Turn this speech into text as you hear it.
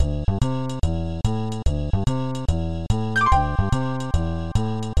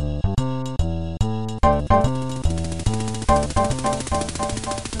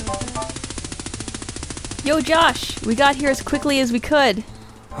Josh, we got here as quickly as we could.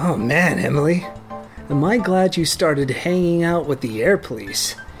 Oh man, Emily. Am I glad you started hanging out with the air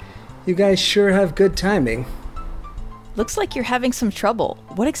police. You guys sure have good timing. Looks like you're having some trouble.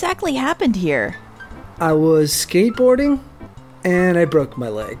 What exactly happened here? I was skateboarding, and I broke my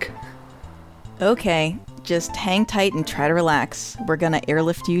leg. Okay, just hang tight and try to relax. We're gonna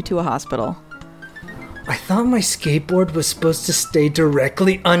airlift you to a hospital. I thought my skateboard was supposed to stay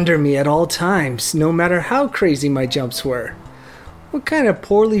directly under me at all times, no matter how crazy my jumps were. What kind of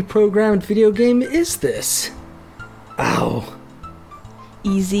poorly programmed video game is this? Ow.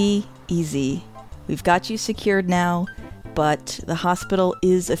 Easy, easy. We've got you secured now, but the hospital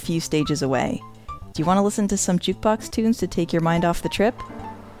is a few stages away. Do you want to listen to some jukebox tunes to take your mind off the trip?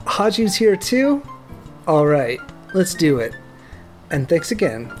 Haju's here too? Alright, let's do it. And thanks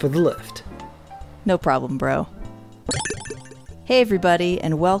again for the lift. No problem, bro. Hey everybody,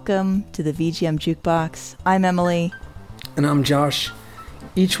 and welcome to the VGM Jukebox. I'm Emily. And I'm Josh.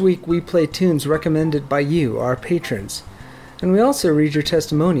 Each week we play tunes recommended by you, our patrons. And we also read your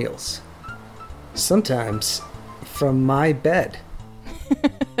testimonials. Sometimes from my bed.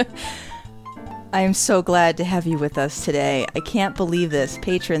 I am so glad to have you with us today. I can't believe this.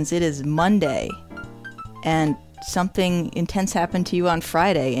 Patrons, it is Monday. And something intense happened to you on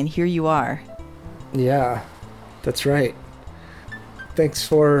Friday, and here you are. Yeah, that's right. Thanks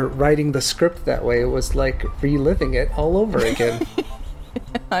for writing the script that way. It was like reliving it all over again.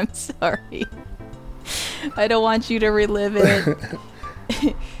 I'm sorry. I don't want you to relive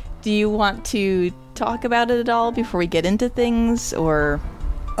it. Do you want to talk about it at all before we get into things, or...?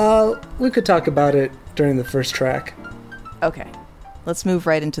 We could talk about it during the first track. Okay, let's move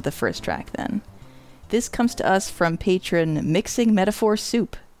right into the first track then. This comes to us from patron Mixing Metaphor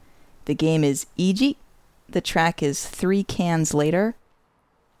Soup. The game is Ouija. The track is 3 Cans Later.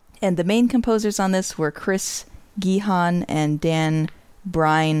 And the main composers on this were Chris Gihan and Dan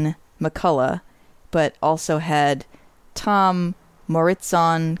Brine McCullough, but also had Tom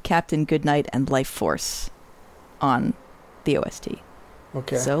Moritzon, Captain Goodnight, and Life Force on the OST.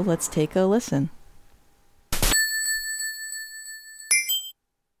 Okay. So let's take a listen.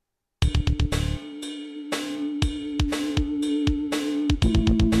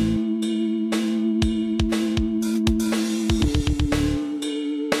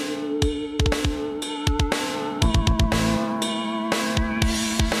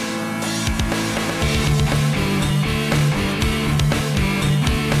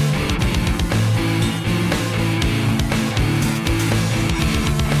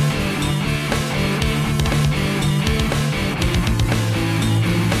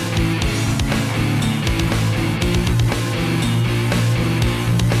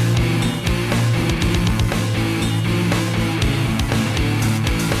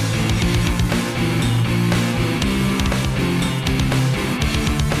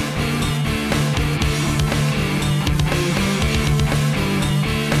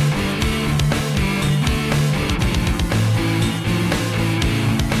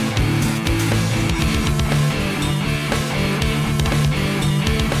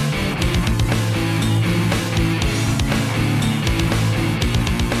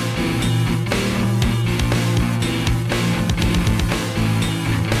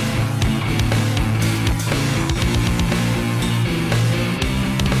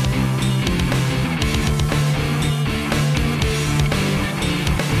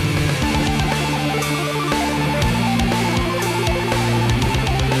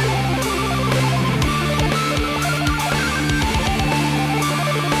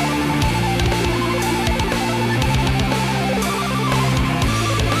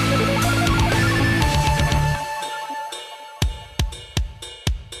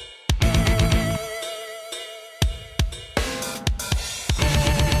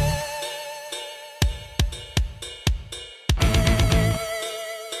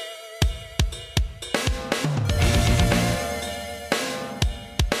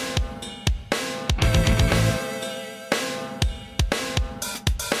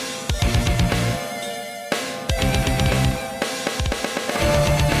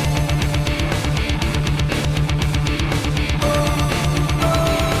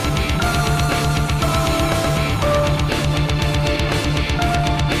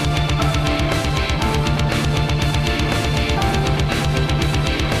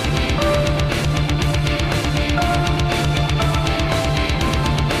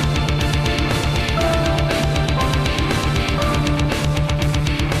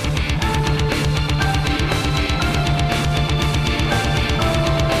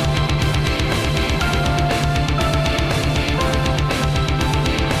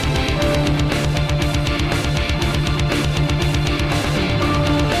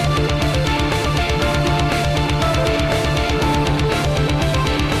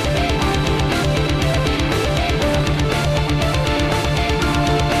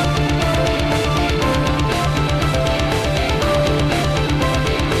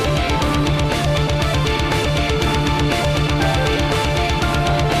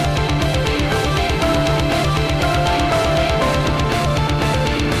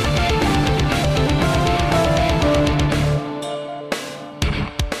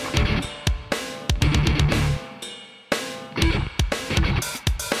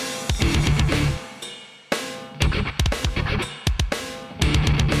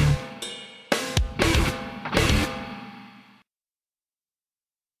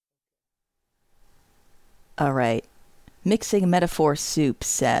 All right. Mixing Metaphor Soup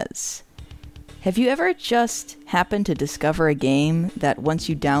says, have you ever just happened to discover a game that once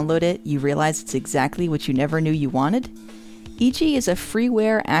you download it, you realize it's exactly what you never knew you wanted? E.G. is a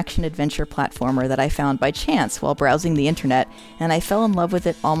freeware action-adventure platformer that I found by chance while browsing the internet, and I fell in love with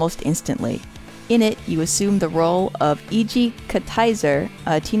it almost instantly. In it, you assume the role of E.G. Katizer,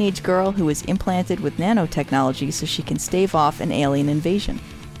 a teenage girl who is implanted with nanotechnology so she can stave off an alien invasion.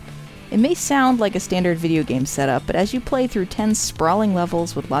 It may sound like a standard video game setup, but as you play through 10 sprawling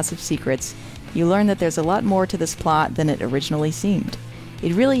levels with lots of secrets, you learn that there's a lot more to this plot than it originally seemed.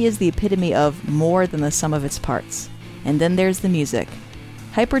 It really is the epitome of more than the sum of its parts. And then there's the music.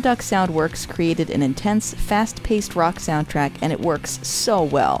 Hyperduck Soundworks created an intense, fast-paced rock soundtrack, and it works so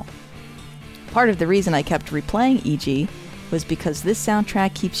well. Part of the reason I kept replaying E.G. was because this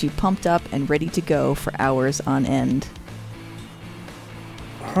soundtrack keeps you pumped up and ready to go for hours on end.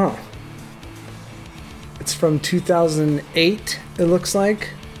 Huh. It's from 2008, it looks like.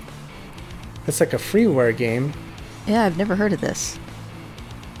 It's like a freeware game. Yeah, I've never heard of this.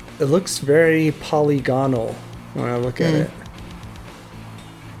 It looks very polygonal when I look at it.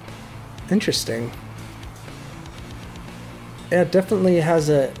 Interesting. Yeah, it definitely has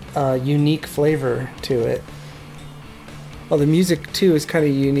a unique flavor to it. Well, the music too is kind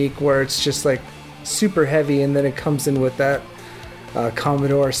of unique, where it's just like super heavy, and then it comes in with that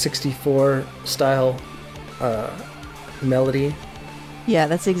Commodore 64 style melody. Yeah,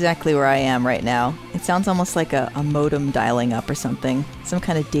 that's exactly where I am right now. It sounds almost like a modem dialing up or something. Some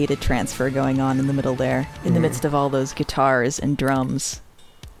kind of data transfer going on in the middle there, in the midst of all those guitars and drums.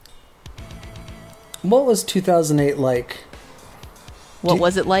 What was 2008 like? What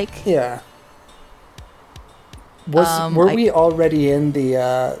was it like? Yeah. Were we already in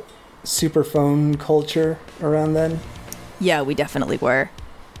the superphone culture around then? Yeah, we definitely were.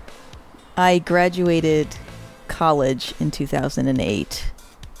 I graduated college in 2008,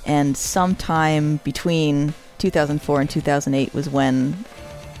 and sometime between 2004 and 2008 was when...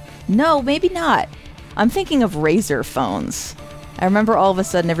 No, maybe not. I'm thinking of Razor phones. I remember all of a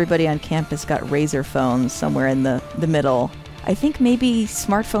sudden everybody on campus got Razor phones somewhere in the middle. I think maybe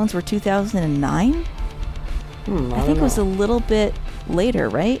smartphones were 2009? I think it was a little bit later,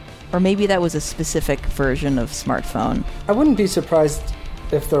 right? Or maybe that was a specific version of smartphone. I wouldn't be surprised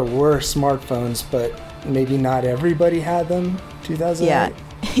if there were smartphones, but maybe not everybody had them. 2008? Yeah,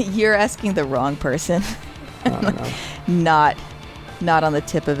 you're asking the wrong person. I don't know. Not on the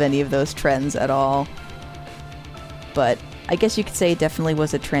tip of any of those trends at all. But I guess you could say it definitely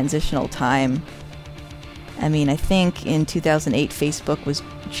was a transitional time. I mean, I think in 2008, Facebook was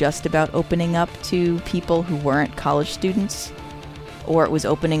just about opening up to people who weren't college students, or it was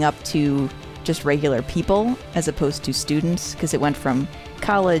opening up to just regular people as opposed to students, because it went from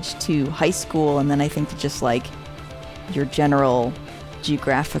college to high school, and then I think to just like your general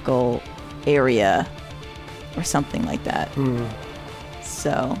geographical area or something like that.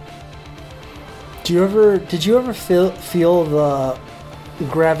 So did you ever feel the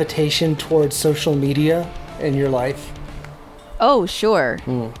gravitation towards social media in your life? Oh, sure.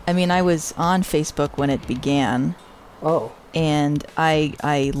 I mean, I was on Facebook when it began. Oh. And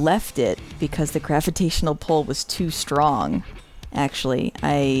I left it because the gravitational pull was too strong. Actually,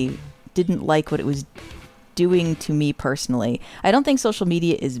 I didn't like what it was doing to me personally. I don't think social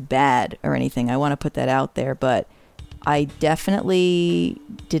media is bad or anything. I want to put that out there, but I definitely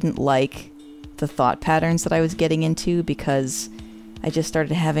didn't like the thought patterns that I was getting into, because I just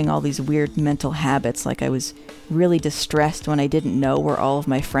started having all these weird mental habits. Like I was really distressed when I didn't know where all of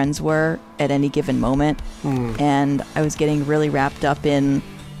my friends were at any given moment. And I was getting really wrapped up in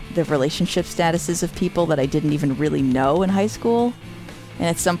the relationship statuses of people that I didn't even really know in high school. And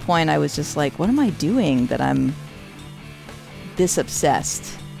at some point I was just like, what am I doing that I'm this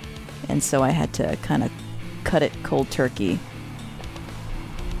obsessed? And so I had to kind of cut it cold turkey.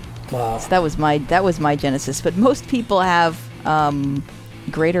 Wow. So that was my genesis. But most people have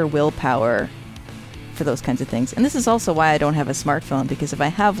greater willpower for those kinds of things. And this is also why I don't have a smartphone, because if I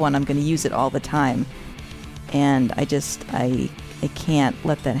have one, I'm going to use it all the time. And I can't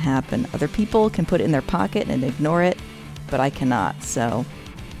let that happen. Other people can put it in their pocket and ignore it, but I cannot. So,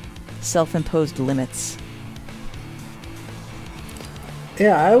 self-imposed limits.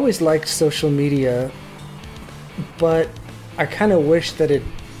 Yeah, I always liked social media, but I kind of wish that it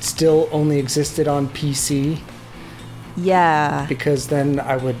still only existed on PC. Yeah. Because then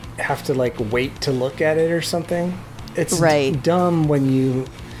I would have to like wait to look at it or something. It's right. Dumb when you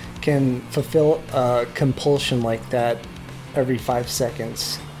can fulfill a compulsion like that every 5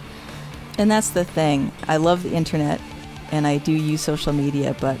 seconds. And that's the thing. I love the internet and I do use social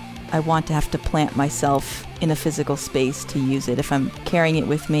media, but I want to have to plant myself in a physical space to use it. If I'm carrying it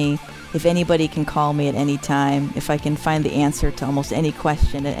with me, if anybody can call me at any time, if I can find the answer to almost any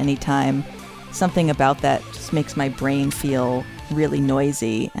question at any time, something about that just makes my brain feel really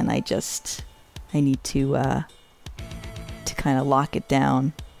noisy, and I need to kind of lock it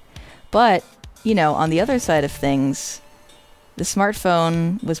down. But, on the other side of things, the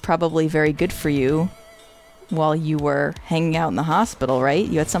smartphone was probably very good for you while you were hanging out in the hospital, right?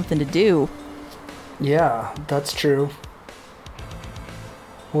 You had something to do. Yeah, that's true.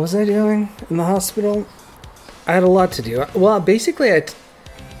 What was I doing in the hospital? I had a lot to do. Well, basically, I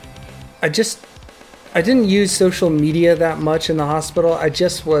didn't use social media that much in the hospital. I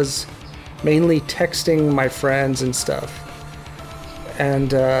just was mainly texting my friends and stuff. And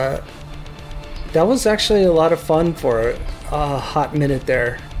that was actually a lot of fun for a hot minute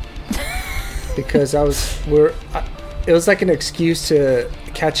there. Because it was like an excuse to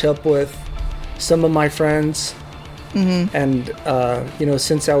catch up with some of my friends. Mm-hmm. And,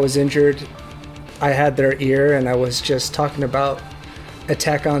 since I was injured, I had their ear and I was just talking about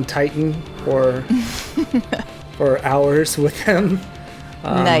Attack on Titan for hours with them.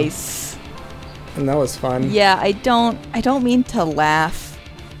 Nice. And that was fun. Yeah, I don't mean to laugh,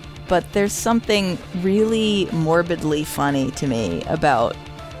 but there's something really morbidly funny to me about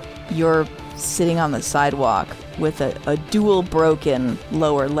your sitting on the sidewalk with a dual broken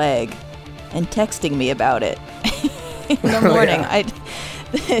lower leg and texting me about it in the morning.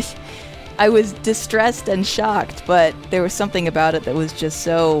 Yeah. I was distressed and shocked, but there was something about it that was just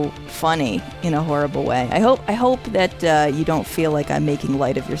so funny in a horrible way. I hope that you don't feel like I'm making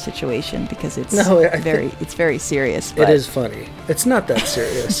light of your situation, because it's very serious. But it is funny. It's not that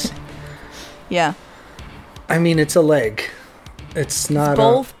serious. Yeah. I mean, it's a leg. It's not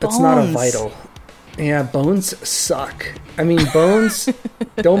it's not a vital. Yeah, bones suck. I mean, bones,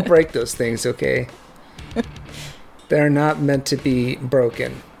 don't break those things, okay? They're not meant to be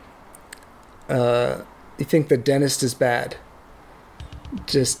broken. You think the dentist is bad.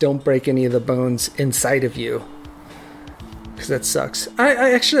 Just don't break any of the bones inside of you, because that sucks.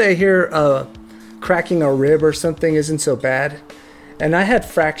 I hear cracking a rib or something isn't so bad. And I had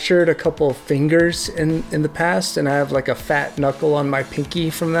fractured a couple of fingers in the past, and I have like a fat knuckle on my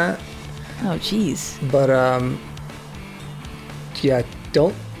pinky from that. Oh, jeez. But yeah,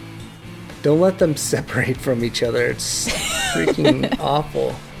 don't let them separate from each other. It's freaking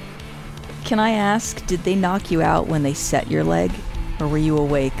awful. Can I ask, did they knock you out when they set your leg, or were you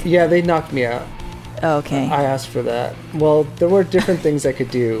awake? Yeah, they knocked me out. Oh, okay. I asked for that. Well, there were different things I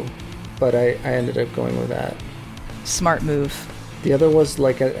could do, but I ended up going with that. Smart move. The other was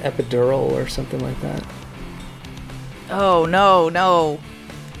like an epidural or something like that. Oh, no.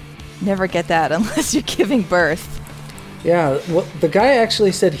 Never get that unless you're giving birth. Yeah, well, the guy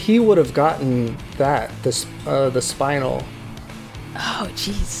actually said he would have gotten that, the spinal. Oh,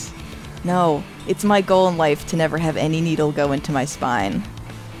 jeez. No, it's my goal in life to never have any needle go into my spine.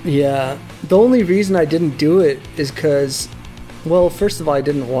 Yeah, the only reason I didn't do it is because, well, first of all, I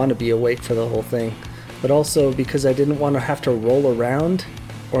didn't want to be awake for the whole thing, but also because I didn't want to have to roll around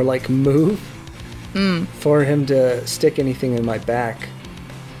or like move for him to stick anything in my back.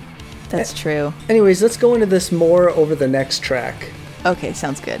 That's true. Anyways, let's go into this more over the next track. Okay,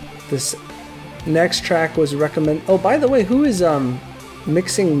 sounds good. This next track was Oh, by the way, who is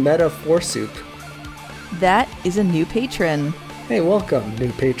mixing metaphor soup? That is a new patron. Hey, welcome,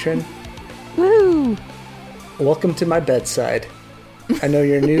 new patron. Woo! Welcome to my bedside. I know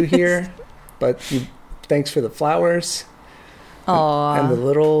you're new here, but thanks for the flowers. Aww. And the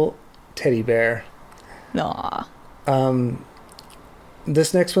little teddy bear. Aww.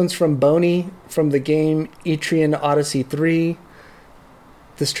 This next one's from Boney from the game Etrian Odyssey 3.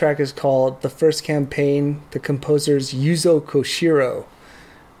 This track is called The First Campaign, the composer's Yuzo Koshiro.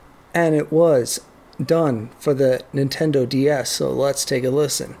 And it was done for the Nintendo DS, so let's take a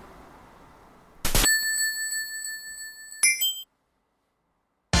listen.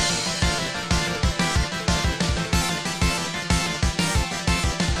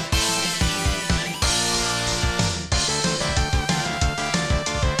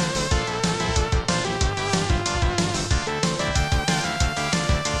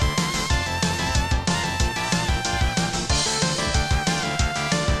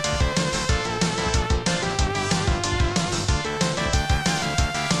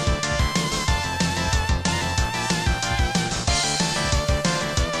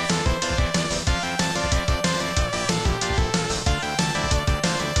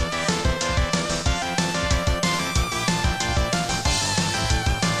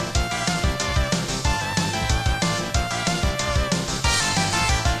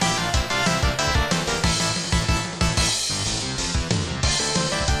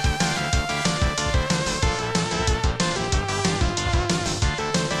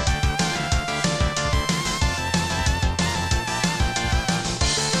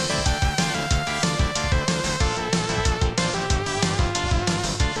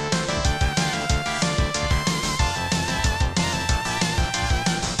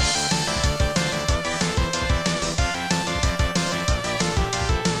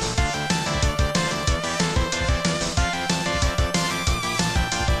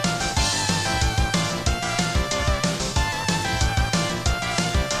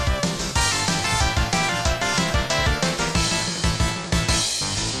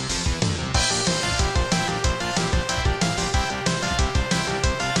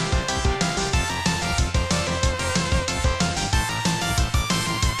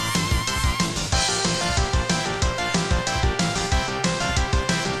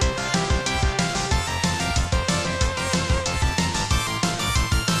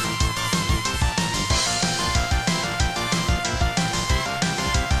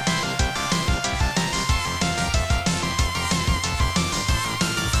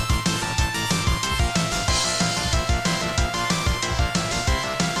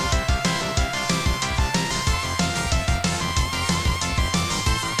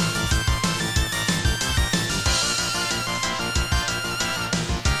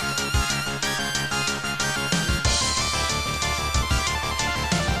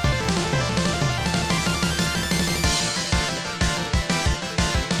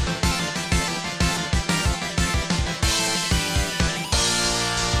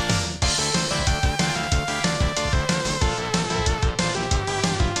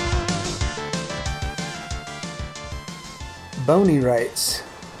 Boney writes,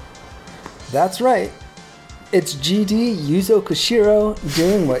 "That's right. It's GD Yuzo Koshiro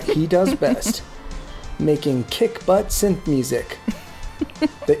doing what he does best, making kick-butt synth music.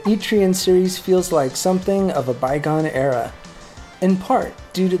 The Etrian series feels like something of a bygone era, in part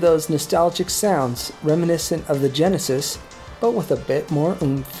due to those nostalgic sounds reminiscent of the Genesis, but with a bit more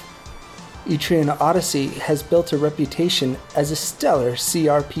oomph. Etrian Odyssey has built a reputation as a stellar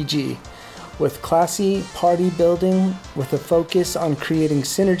CRPG, with classy party building with a focus on creating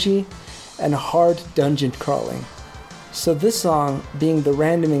synergy and hard dungeon crawling. So this song, being the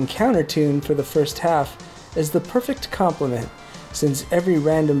random encounter tune for the first half, is the perfect complement, since every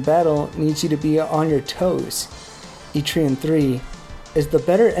random battle needs you to be on your toes. Etrian 3 is the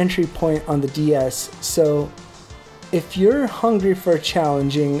better entry point on the DS, so if you're hungry for a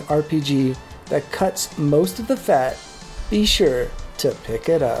challenging RPG that cuts most of the fat, be sure to pick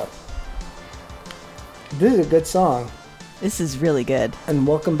it up." This is a good song. This is really good. And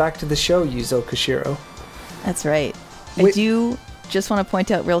welcome back to the show, Yuzo Koshiro. That's right. Wait. I do just want to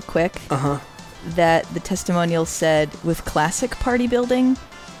point out real quick that the testimonial said with classic party building,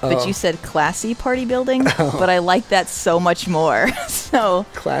 but you said classy party building, but I like that so much more. So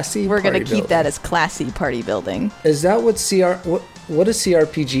classy we're going to party keep that as classy party building. Is that what what does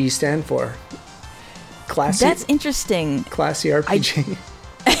CRPG stand for? Classy? That's interesting. Classy RPG.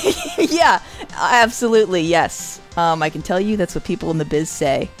 Yeah, absolutely, yes. I can tell you that's what people in the biz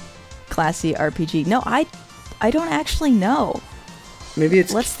say. Classy RPG. No, I don't actually know. Maybe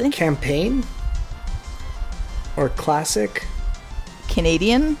it's Let's think. Campaign? Or classic?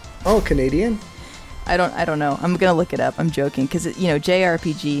 Canadian? Oh, Canadian? I don't know. I'm gonna look it up. I'm joking because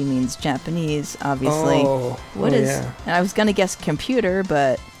JRPG means Japanese, obviously. Yeah. And I was gonna guess computer,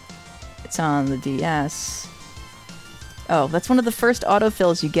 but it's on the DS. Oh, that's one of the first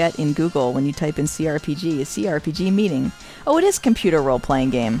autofills you get in Google when you type in CRPG. Is CRPG meaning? Oh, it is computer role-playing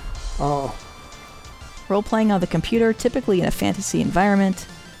game. Oh. Role-playing on the computer, typically in a fantasy environment,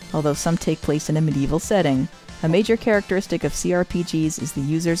 although some take place in a medieval setting. A major characteristic of CRPGs is the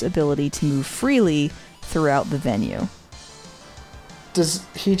user's ability to move freely throughout the venue. Does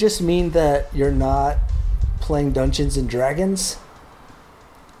he just mean that you're not playing Dungeons and Dragons?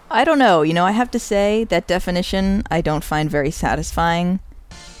 I don't know. I have to say that definition I don't find very satisfying.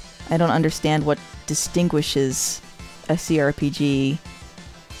 I don't understand what distinguishes a CRPG.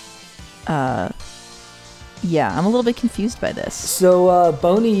 Yeah, I'm a little bit confused by this. So,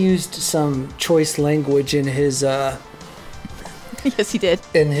 Boney used some choice language in his, Yes, he did.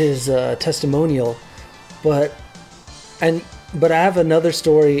 in his testimonial, but I have another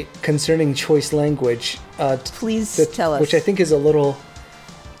story concerning choice language. Please tell us. Which I think is a little...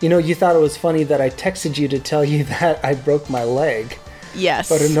 you thought it was funny that I texted you to tell you that I broke my leg. Yes.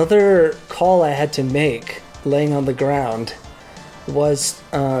 But another call I had to make, laying on the ground, was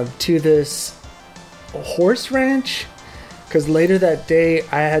to this horse ranch. Because later that day,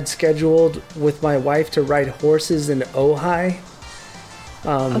 I had scheduled with my wife to ride horses in Ojai.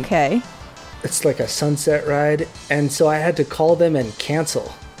 Okay. It's like a sunset ride. And so I had to call them and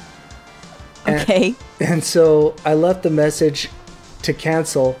cancel. Okay. And so I left the message to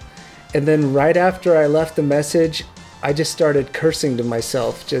cancel, and then right after I left the message, I just started cursing to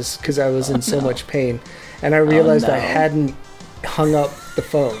myself just because I was in so much pain, and I realized I hadn't hung up the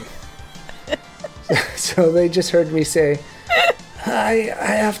phone. So they just heard me say, I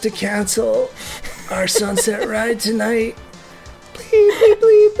have to cancel our sunset ride tonight. Bleep, bleep,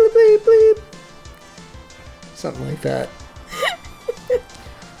 bleep, bleep, bleep, bleep. Something like that.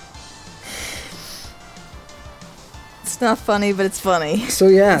 It's not funny, but it's funny. So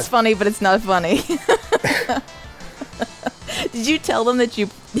yeah. It's funny, but it's not funny. Did you tell them that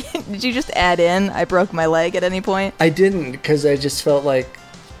did you just add in, I broke my leg at any point? I didn't, because I just felt like,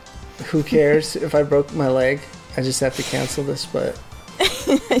 who cares if I broke my leg? I just have to cancel this, but...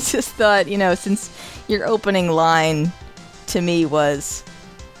 I just thought, since your opening line to me was,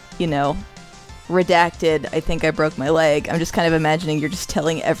 redacted, I think I broke my leg, I'm just kind of imagining you're just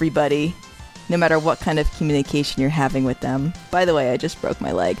telling everybody, no matter what kind of communication you're having with them. By the way, I just broke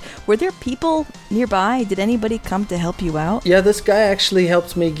my leg. Were there people nearby? Did anybody come to help you out? Yeah, this guy actually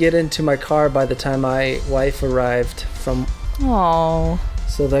helped me get into my car by the time my wife arrived from... Aww.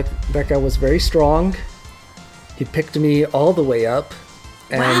 So that guy was very strong. He picked me all the way up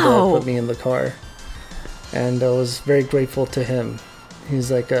and put me in the car. And I was very grateful to him.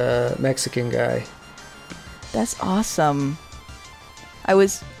 He's like a Mexican guy. That's awesome. I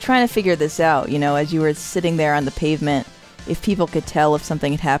was trying to figure this out, as you were sitting there on the pavement, if people could tell if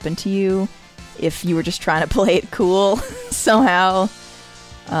something had happened to you, if you were just trying to play it cool somehow.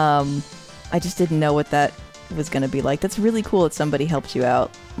 I just didn't know what that was going to be like. That's really cool that somebody helped you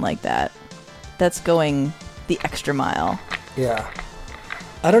out like that. That's going the extra mile. Yeah.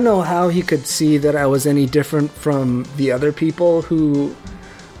 I don't know how he could see that I was any different from the other people who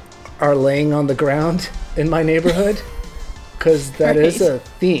are laying on the ground in my neighborhood, because that is a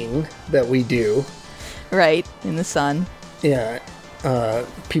thing that we do. Right, in the sun. Yeah.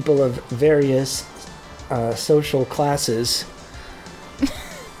 People of various social classes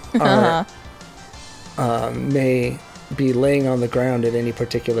are, may be laying on the ground at any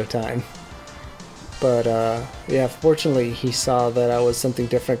particular time. But, yeah, fortunately he saw that I was something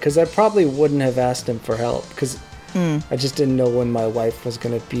different, because I probably wouldn't have asked him for help, because I just didn't know when my wife was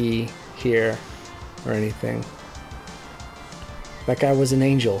going to be here or anything. That guy was an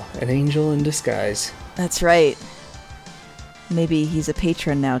angel in disguise. That's right. Maybe he's a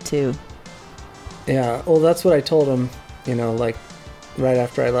patron now, too. Yeah, well, that's what I told him, like, right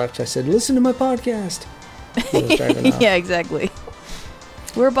after I left. I said, listen to my podcast. He was driving off. Yeah, exactly.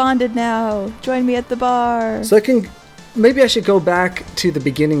 We're bonded now. Join me at the bar. So maybe I should go back to the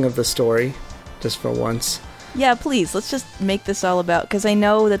beginning of the story, just for once. Yeah, please. Let's just make this all about, because I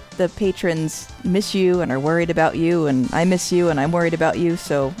know that the patrons miss you and are worried about you, and I miss you and I'm worried about you,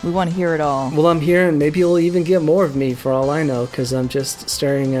 so we want to hear it all. Well, I'm here, and maybe you'll even get more of me for all I know, because I'm just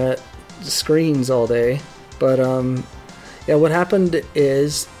staring at screens all day. But, yeah, what happened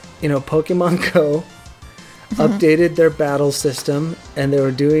is, Pokemon Go updated their battle system, and they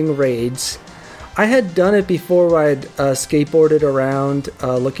were doing raids. I had done it before where I'd skateboarded around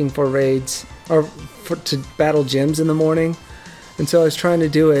looking for raids, or to battle gyms in the morning. And so I was trying to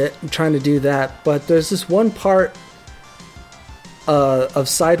do that. But there's this one part of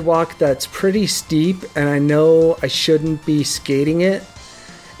sidewalk that's pretty steep, and I know I shouldn't be skating it.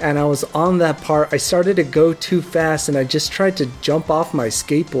 And I was on that part. I started to go too fast, and I just tried to jump off my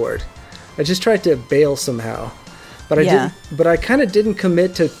skateboard. I just tried to bail somehow. But I kind of didn't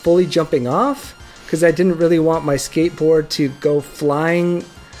commit to fully jumping off, because I didn't really want my skateboard to go flying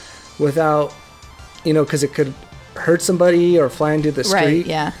without, because it could hurt somebody or fly into the street.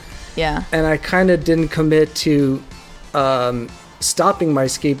 Right, yeah. And I kind of didn't commit to stopping my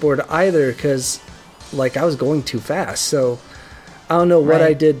skateboard either, because, I was going too fast. So I don't know what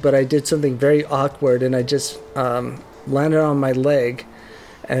I did, but I did something very awkward, and I just landed on my leg.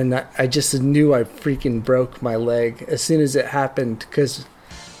 And I just knew I freaking broke my leg as soon as it happened, because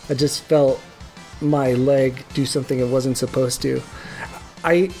I just felt my leg do something it wasn't supposed to.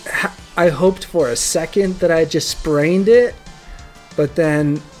 I hoped for a second that I just sprained it, but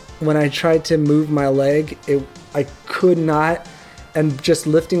then when I tried to move my leg, I could not. And just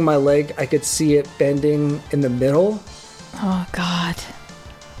lifting my leg, I could see it bending in the middle. Oh, God.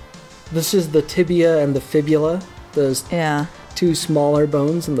 This is the tibia and the fibula. Those two smaller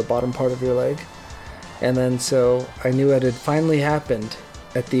bones in the bottom part of your leg. And then so I knew it had finally happened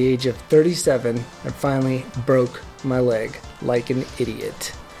at the age of 37. I finally broke my leg like an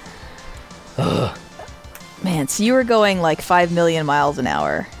idiot. Ugh. Man, so you were going like 5 million miles an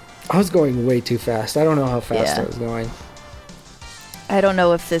hour. I was going way too fast. I don't know how fast I was going. I don't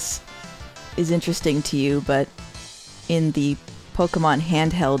know if this is interesting to you, but in the Pokemon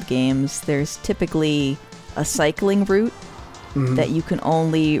handheld games, there's typically a cycling route that you can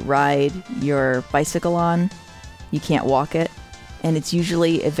only ride your bicycle on. You can't walk it. And it's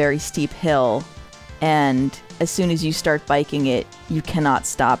usually a very steep hill. And as soon as you start biking it, you cannot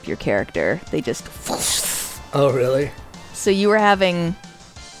stop your character. They just... Oh, really? So you were having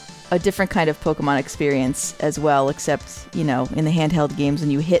a different kind of Pokemon experience as well, except, in the handheld games,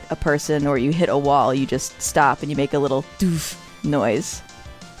 when you hit a person or you hit a wall, you just stop and you make a little doof noise,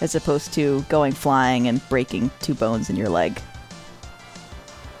 as opposed to going flying and breaking 2 bones in your leg.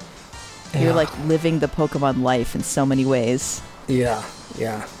 Yeah. You're like living the Pokemon life in so many ways. Yeah.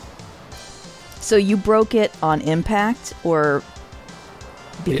 So you broke it on impact, or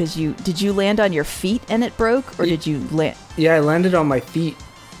because did you land on your feet and it broke, or did you land? Yeah, I landed on my feet.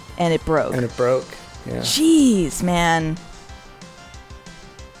 And it broke. Yeah. Jeez, man.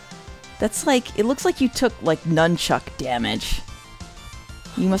 That's it looks like you took nunchuck damage.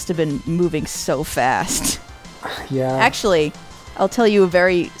 You must have been moving so fast. Yeah. Actually, I'll tell you a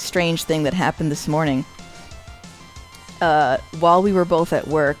very strange thing that happened this morning. While we were both at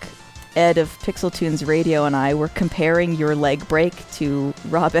work, Ed of Pixel Tunes Radio and I were comparing your leg break to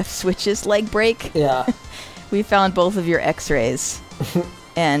Rob F. Switch's leg break. Yeah. We found both of your x-rays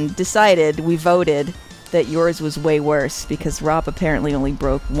and we voted that yours was way worse, because Rob apparently only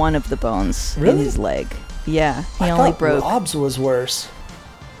broke one of the bones in his leg. Yeah, he only broke... Rob's was worse.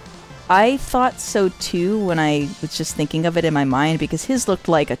 I thought so too when I was just thinking of it in my mind, because his looked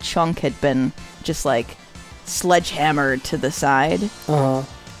like a chunk had been just sledgehammered to the side. Uh-huh.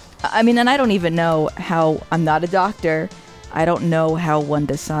 I mean, and I don't even know how... I'm not a doctor. I don't know how one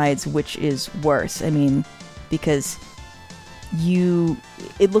decides which is worse. I mean, because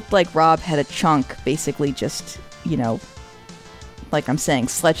it looked like Rob had a chunk basically just, like I'm saying,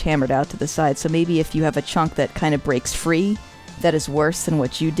 sledgehammered out to the side. So maybe if you have a chunk that kind of breaks free, that is worse than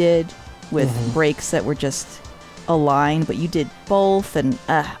what you did with breaks that were just aligned, but you did both, and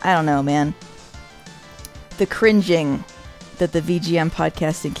I don't know, man. The cringing that the VGM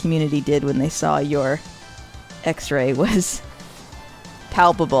podcasting community did when they saw your x-ray was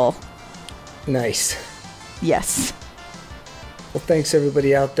palpable. Nice. Yes. Well, thanks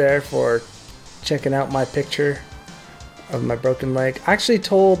everybody out there for checking out my picture of my broken leg. I actually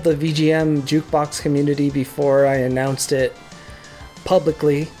told the VGM jukebox community before I announced it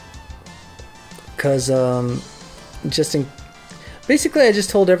publicly, because basically I just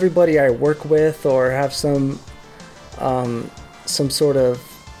told everybody I work with or have some sort of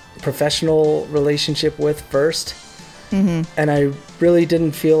professional relationship with first. And I really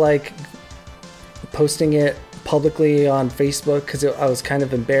didn't feel like posting it publicly on Facebook because I was kind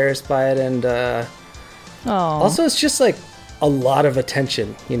of embarrassed by it, and also it's just like a lot of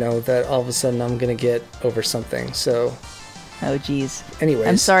attention, that all of a sudden I'm gonna get over something. So oh geez. Anyways,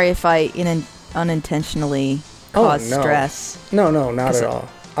 I'm sorry if I unintentionally caused stress. No, not at all.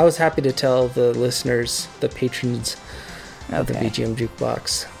 I was happy to tell the listeners, the patrons of the VGM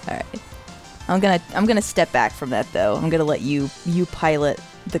Jukebox. All right. I'm gonna step back from that though. I'm gonna let you pilot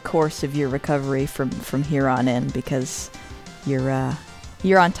the course of your recovery from here on in, because you're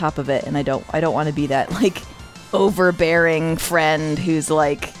on top of it, and I don't want to be that like overbearing friend who's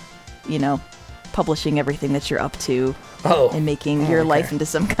like, publishing everything that you're up to and making your life into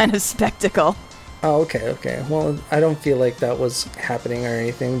some kind of spectacle. Oh, okay. Well, I don't feel like that was happening or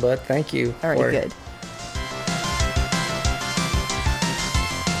anything, but thank you. All right, good.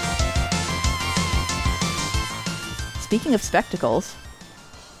 Speaking of spectacles,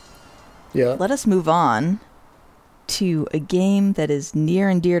 let us move on to a game that is near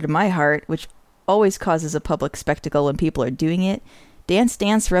and dear to my heart, which always causes a public spectacle when people are doing it. Dance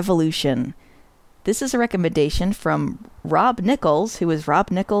Dance Revolution. This is a recommendation from Rob Nichols, who is Rob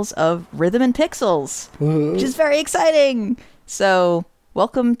Nichols of Rhythm and Pixels, which is very exciting. So,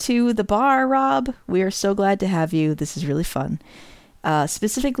 welcome to the bar, Rob. We are so glad to have you. This is really fun.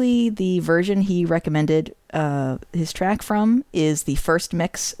 Specifically, the version he recommended his track from is the first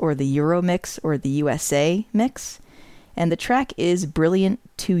mix, or the Euro mix, or the USA mix. And the track is Brilliant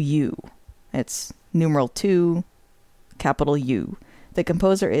to You. It's numeral 2, capital U. The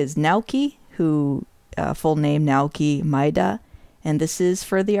composer is Naoki, who full name Naoki Maeda, and this is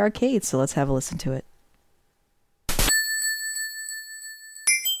for the arcade, so let's have a listen to it.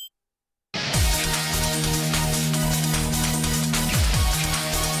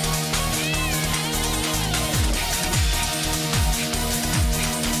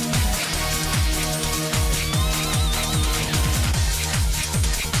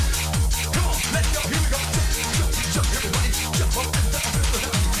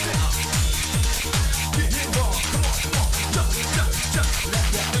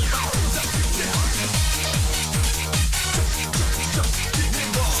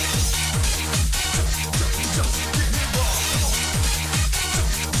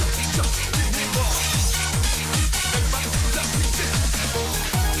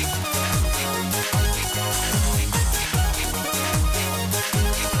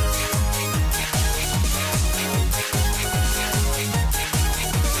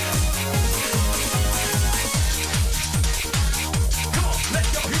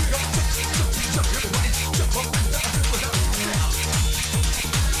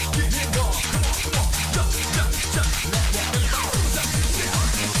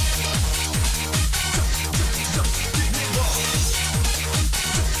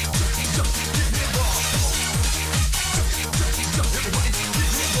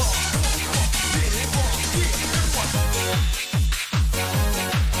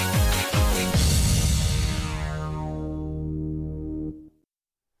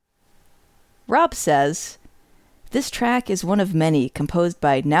 Rob says, this track is one of many composed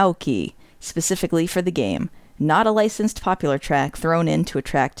by Naoki, specifically for the game, not a licensed popular track thrown in to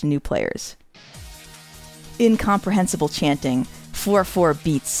attract new players. Incomprehensible chanting, 4/4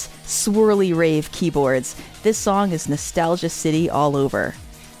 beats, swirly rave keyboards, this song is Nostalgia City all over.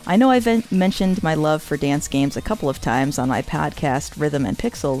 I know I've mentioned my love for dance games a couple of times on my podcast Rhythm and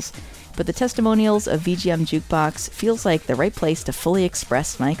Pixels, but the testimonials of VGM Jukebox feels like the right place to fully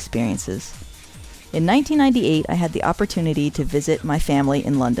express my experiences. In 1998, I had the opportunity to visit my family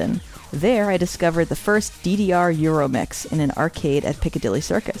in London. There, I discovered the first DDR Euromix in an arcade at Piccadilly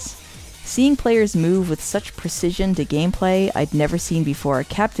Circus. Seeing players move with such precision to gameplay I'd never seen before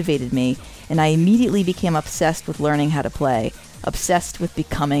captivated me, and I immediately became obsessed with learning how to play, obsessed with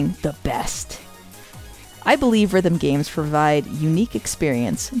becoming the best. I believe rhythm games provide unique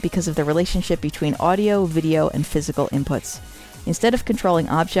experience because of the relationship between audio, video, and physical inputs. Instead of controlling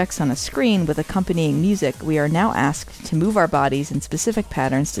objects on a screen with accompanying music, we are now asked to move our bodies in specific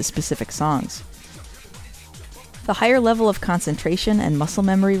patterns to specific songs. The higher level of concentration and muscle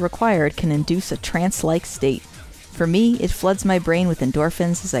memory required can induce a trance-like state. For me, it floods my brain with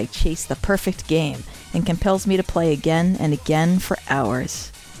endorphins as I chase the perfect game and compels me to play again and again for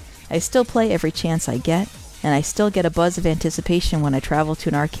hours. I still play every chance I get, and I still get a buzz of anticipation when I travel to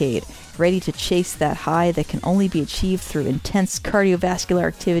an arcade, ready to chase that high that can only be achieved through intense cardiovascular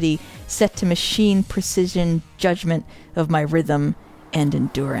activity set to machine precision judgment of my rhythm and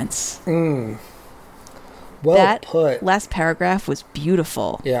endurance. Well that put. Last paragraph was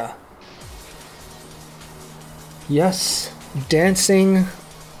beautiful. Yeah. Yes, dancing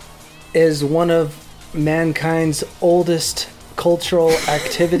is one of mankind's oldest cultural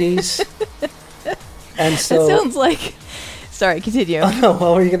activities. And so... That sounds like... Sorry, continue. Oh, no,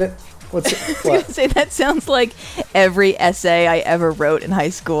 what were you going to... I was going to say, that sounds like every essay I ever wrote in high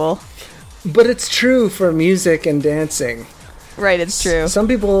school. But it's true for music and dancing. Right, it's true. Some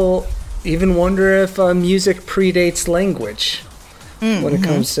people even wonder if music predates language when it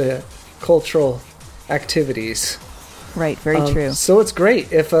comes to cultural activities. Right, very true. So it's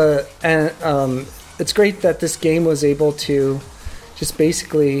great if it's great that this game was able to just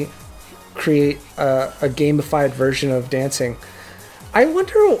basically create a gamified version of dancing. I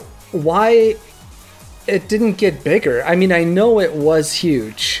wonder why it didn't get bigger. I mean, I know it was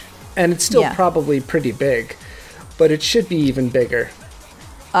huge, and it's still probably pretty big, but it should be even bigger.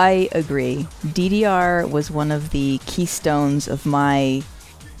 I agree. DDR was one of the keystones of my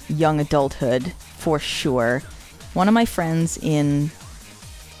young adulthood, for sure. One of my friends in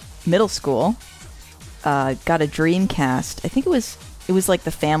middle school got a Dreamcast. I think it was like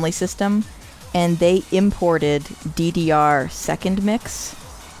the family system, and they imported DDR Second Mix,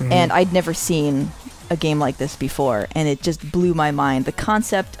 and I'd never seen a game like this before, and it just blew my mind. The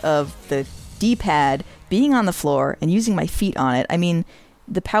concept of the D-pad being on the floor and using my feet on it. I mean,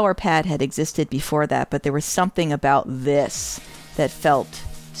 the power pad had existed before that, but there was something about this that felt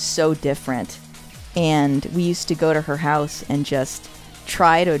so different. And we used to go to her house and just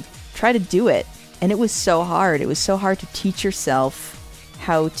try to do it. And it was so hard. It was so hard to teach yourself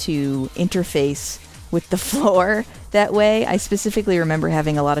how to interface with the floor that way. I specifically remember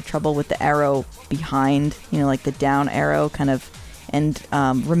having a lot of trouble with the arrow behind, like the down arrow kind of, and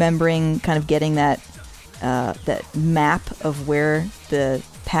remembering kind of getting that map of where the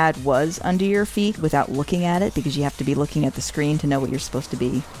pad was under your feet without looking at it, because you have to be looking at the screen to know what you're supposed to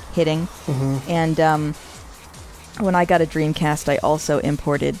be hitting. And when I got a Dreamcast, I also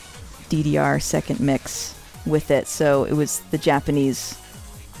imported DDR Second Mix with it, so it was the Japanese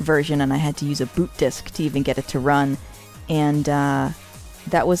version, and I had to use a boot disk to even get it to run. And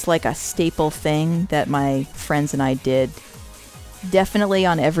that was like a staple thing that my friends and I did. Definitely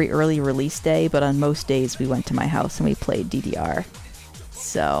on every early release day, but on most days we went to my house and we played DDR.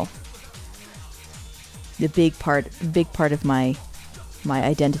 So the big part of my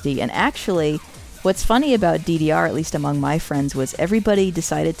identity. And actually, what's funny about DDR, at least among my friends, was everybody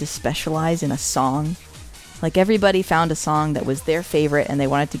decided to specialize in a song. Like, everybody found a song that was their favorite and they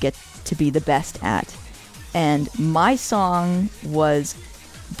wanted to get to be the best at. And my song was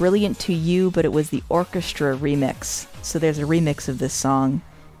Brilliant to You, but it was the orchestra remix. So there's a remix of this song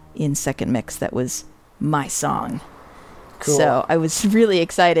in Second Mix that was my song. Cool. So I was really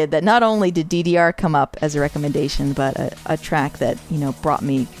excited that not only did DDR come up as a recommendation, but a track that, brought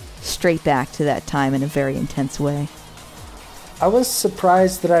me straight back to that time in a very intense way. I was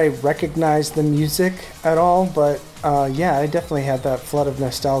surprised that I recognized the music at all, but I definitely had that flood of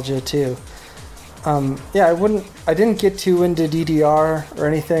nostalgia too. I didn't get too into DDR or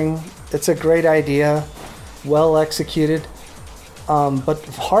anything. It's a great idea, well executed, but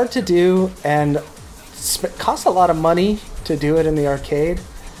hard to do, and costs a lot of money to do it in the arcade.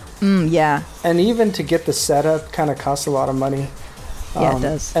 Yeah. And even to get the setup kind of costs a lot of money. Yeah, it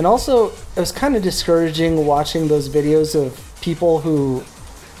does. And also, it was kind of discouraging watching those videos of people who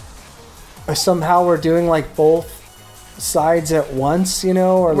somehow were doing like both sides at once,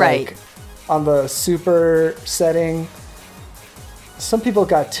 or right. like on the super setting. Some people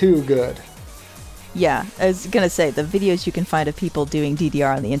got too good. Yeah, I was going to say, the videos you can find of people doing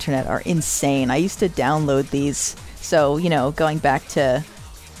DDR on the internet are insane. I used to download these. So, going back to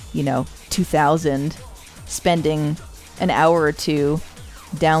 2000, spending an hour or two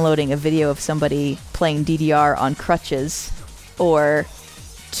downloading a video of somebody playing DDR on crutches, or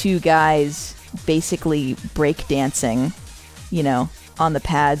two guys basically breakdancing, on the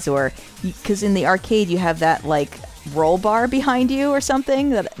pads, or because in the arcade you have that like roll bar behind you or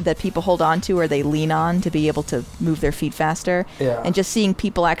something that people hold on to or they lean on to be able to move their feet faster. Yeah. And just seeing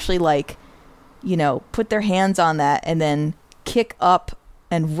people actually like, put their hands on that and then kick up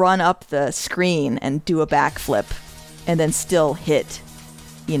and run up the screen and do a backflip and then still hit,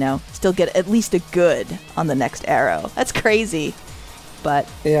 still get at least a good on the next arrow. That's crazy. But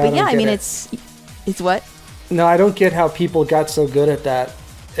yeah, I mean, it's what? No, I don't get how people got so good at that.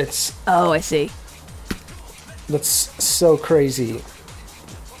 Oh, I see. That's so crazy.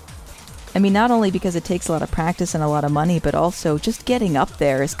 I mean, not only because it takes a lot of practice and a lot of money, but also just getting up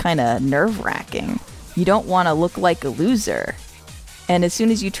there is kind of nerve-wracking. You don't want to look like a loser. And as soon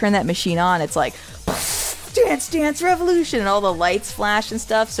as you turn that machine on, it's like, Dance Dance Revolution, and all the lights flash and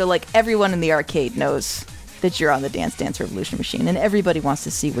stuff. So, like, everyone in the arcade knows that you're on the Dance Dance Revolution machine, and everybody wants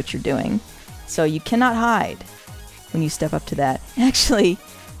to see what you're doing. So you cannot hide when you step up to that. Actually,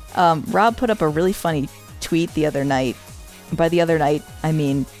 Rob put up a really funny tweet the other night. By the other night, I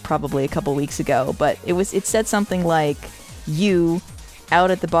mean probably a couple weeks ago, but it said something like, you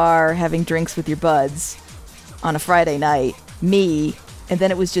out at the bar having drinks with your buds on a Friday night, me, and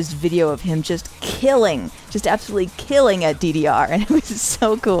then it was just video of him just absolutely killing at DDR, and it was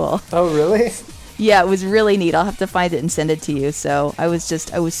so cool. Oh, really? Yeah, it was really neat. I'll have to find it and send it to you. So I was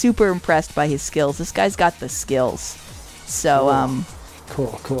super impressed by his skills. This guy's got the skills. So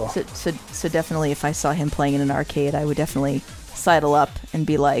cool. So definitely, if I saw him playing in an arcade, I would definitely sidle up and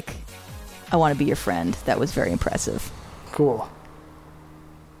be like, I want to be your friend. That was very impressive. Cool.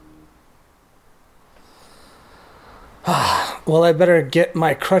 Well, I better get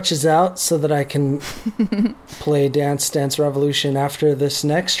my crutches out so that I can play Dance Dance Revolution after this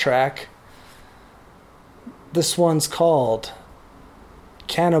next track. This one's called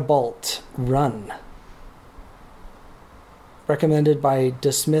Cannibalt Run. Recommended by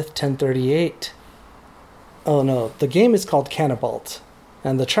DeSmith1038. Oh no, the game is called Cannibalt,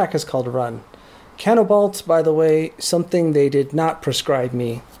 and the track is called Run. Cannibalt, by the way, something they did not prescribe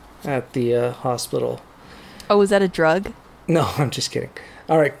me at the hospital. Oh, was that a drug? No, I'm just kidding.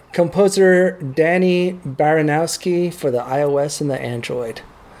 All right, composer Danny Baranowski for the iOS and the Android.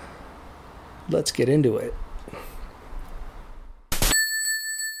 Let's get into it.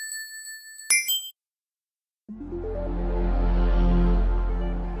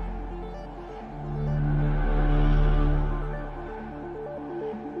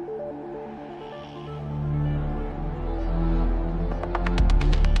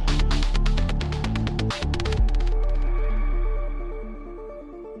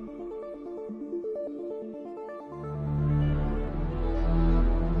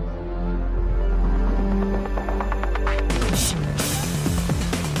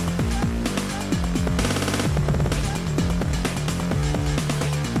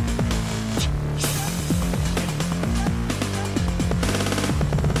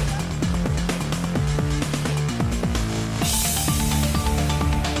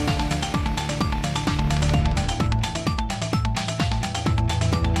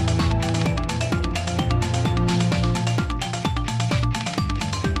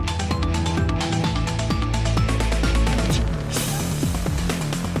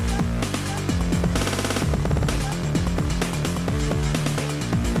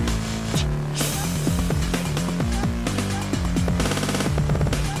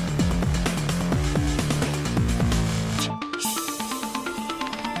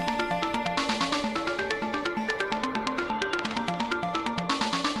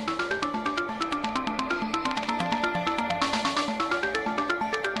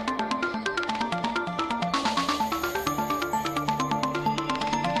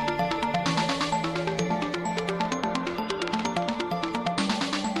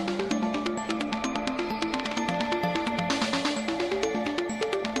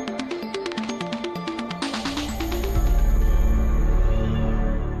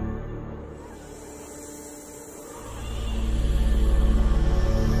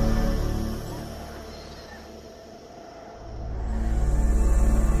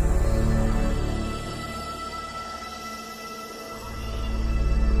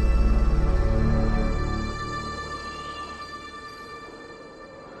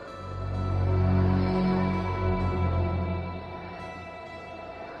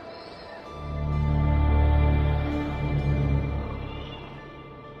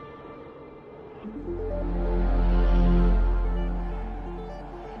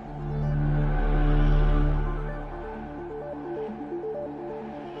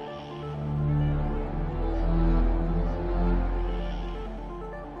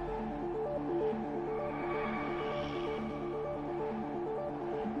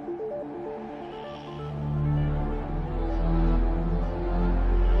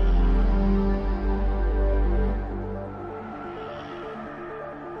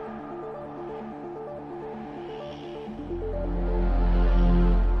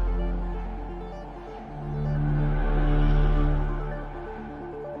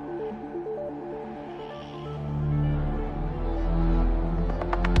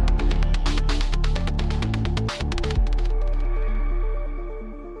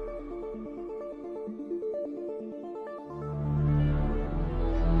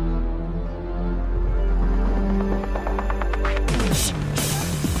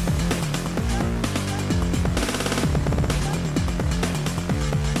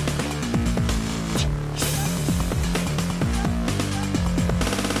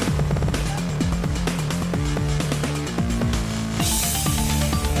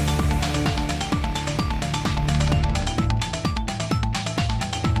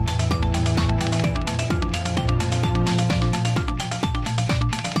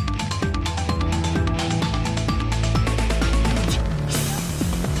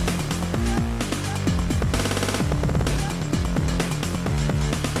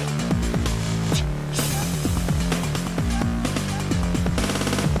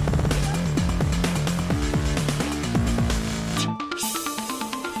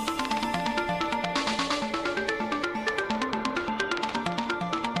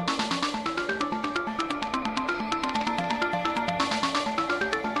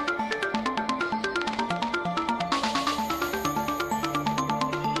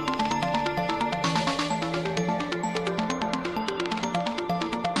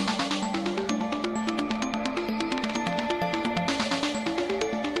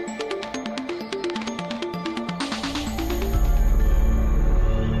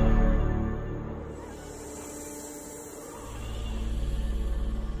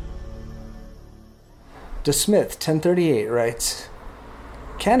 DeSmith 1038 writes,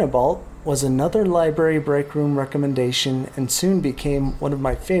 Cannibalt was another library break room recommendation and soon became one of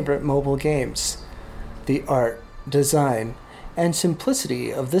my favorite mobile games. The art, design, and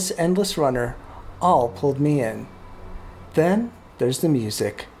simplicity of this endless runner all pulled me in. Then there's the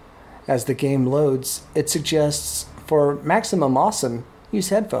music. As the game loads, it suggests, for maximum awesome, use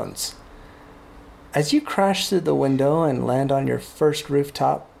headphones. As you crash through the window and land on your first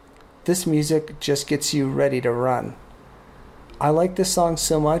rooftop, this music just gets you ready to run. I like this song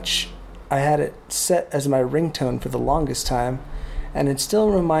so much, I had it set as my ringtone for the longest time, and it still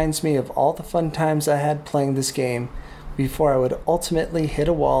reminds me of all the fun times I had playing this game before I would ultimately hit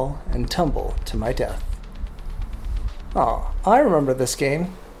a wall and tumble to my death. Oh, I remember this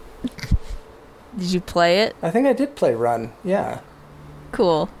game. Did you play it? I think I did play Run, yeah.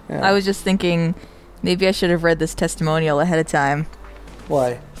 Cool. Yeah. I was just thinking maybe I should have read this testimonial ahead of time.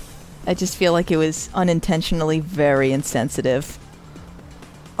 Why? I just feel like it was unintentionally very insensitive.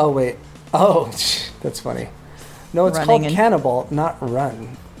 Oh, wait. Oh, that's funny. No, it's called Cannibal, not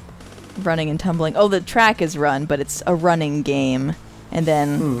Run. Running and tumbling. Oh, the track is Run, but it's a running game. And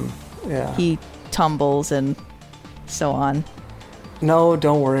then he tumbles and so on. No,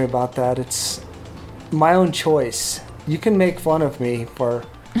 don't worry about that. It's my own choice. You can make fun of me for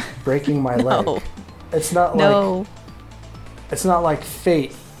breaking my leg. It's not like it's not like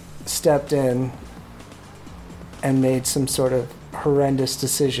fate stepped in and made some sort of horrendous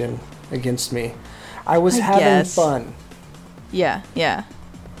decision against me. I was having fun. Yeah.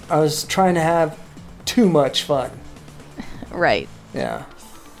 I was trying to have too much fun. Right. Yeah.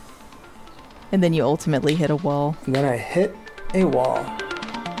 And then you ultimately hit a wall. And then I hit a wall.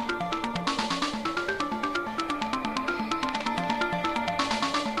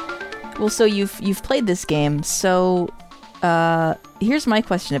 Well, so you've played this game, so here's my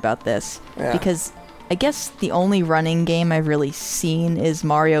question about this. Yeah. Because I guess the only running game I've really seen is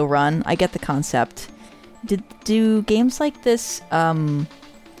Mario Run. I get the concept. Do games like this,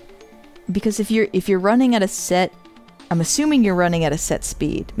 because if you're running at a set, I'm assuming you're running at a set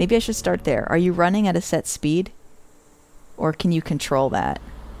speed. Maybe I should start there. Are you running at a set speed? Or can you control that?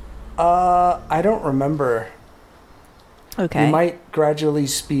 I don't remember. Okay. You might gradually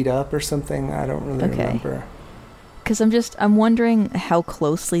speed up or something. I don't really remember. Because I'm wondering how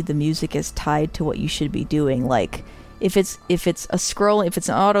closely the music is tied to what you should be doing. Like, if it's an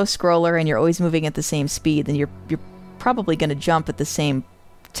auto scroller and you're always moving at the same speed, then you're probably going to jump at the same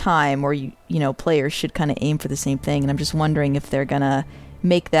time, or players should kind of aim for the same thing. And I'm just wondering if they're gonna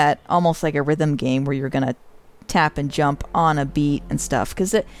make that almost like a rhythm game where you're gonna tap and jump on a beat and stuff.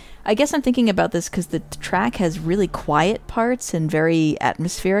 Because I guess I'm thinking about this because the track has really quiet parts and very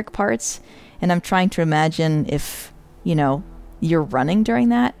atmospheric parts, and I'm trying to imagine if you're running during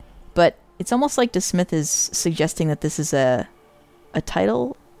that. But it's almost like DeSmith is suggesting that this is a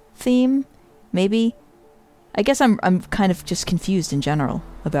title theme, maybe. I guess I'm kind of just confused in general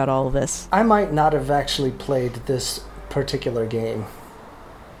about all of this. I might not have actually played this particular game.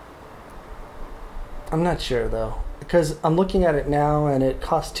 I'm not sure, though. Because I'm looking at it now, and it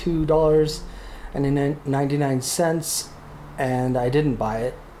cost $2.99, and I didn't buy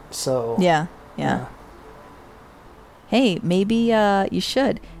it, so... Yeah. Hey, maybe you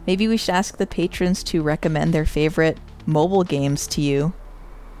should. Maybe we should ask the patrons to recommend their favorite mobile games to you,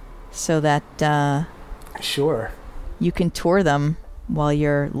 so that... Sure. You can tour them while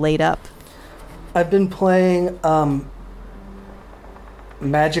you're laid up. I've been playing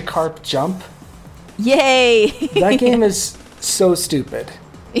Magikarp Jump. Yay! That game is so stupid.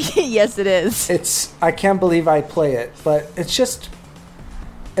 Yes, it is. I can't believe I play it, but it's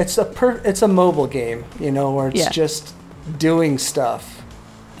a mobile game, where it's just doing stuff.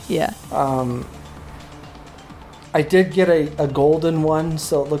 Yeah. I did get a golden one,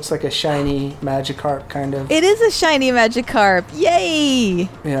 so it looks like a shiny Magikarp, kind of. It is a shiny Magikarp. Yay!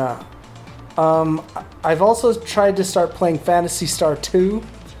 Yeah. I've also tried to start playing Phantasy Star 2.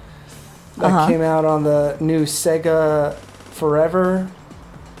 That came out on the new Sega Forever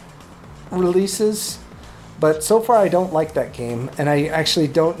releases. But so far I don't like that game, and I actually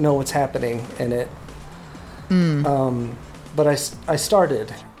don't know what's happening in it. But I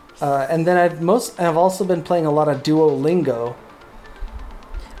started. And then I've also been playing a lot of Duolingo.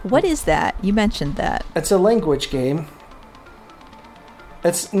 What is that? You mentioned that. It's a language game.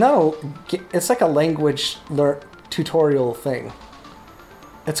 It's like a language tutorial thing.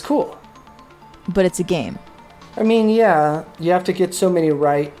 It's cool. But it's a game. I mean, yeah, you have to get so many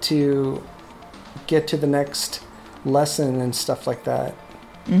right to get to the next lesson and stuff like that.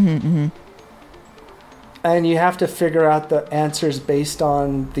 Mm-hmm. And you have to figure out the answers based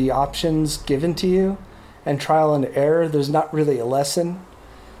on the options given to you. and trial and error. There's not really a lesson.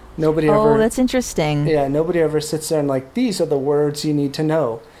 Nobody ever. Oh, that's interesting. Yeah, nobody ever sits there and like, these are the words you need to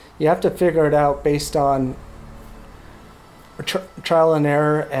know. You have to figure it out based on trial and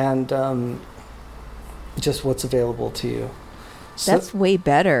error and just what's available to you. So, That's way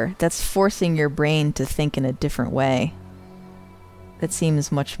better. That's forcing your brain to think in a different way. That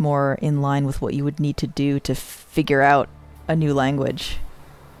seems much more in line with what you would need to do to figure out a new language.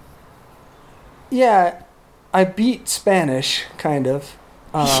 yeah, I beat Spanish, kind of.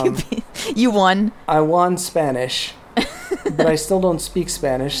 You won. I won Spanish, but I still don't speak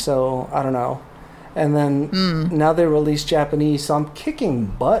Spanish, so I don't know. And then now they release Japanese, so I'm kicking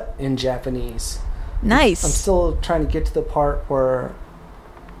butt in Japanese. Nice. I'm still trying to get to the part where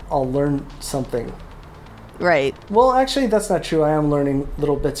I'll learn something. Right. Well, actually, that's not true. I am learning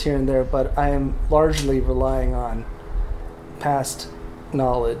little bits here and there, but I am largely relying on past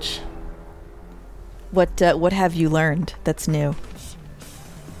knowledge. What have you learned that's new?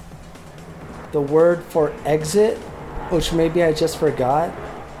 The word for exit, which maybe I just forgot.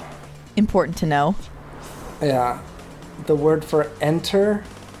 Important to know. Yeah. The word for enter.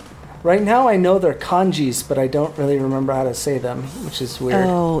 Right now I know they're kanjis, but I don't really remember how to say them, which is weird.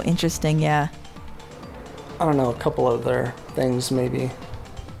 Oh, interesting, yeah. I don't know, a couple other things maybe.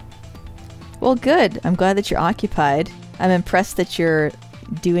 Well, good. I'm glad that you're occupied. I'm impressed that you're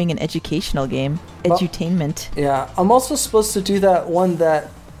doing an educational game. Edutainment. Yeah. I'm also supposed to do that one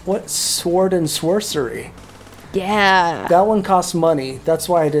Sword and Sorcery. Yeah. That one costs money. That's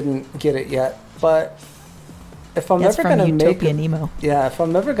why I didn't get it yet. But if I'm That's ever from gonna Utopia Nemo. if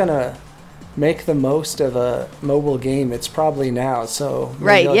I'm ever gonna make the most of a mobile game, it's probably now. So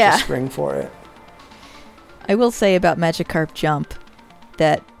maybe I'll just spring for it. I will say about Magikarp Jump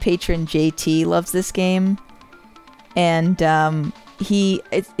that patron JT loves this game, and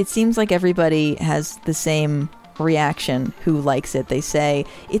it seems like everybody has the same reaction who likes it. They say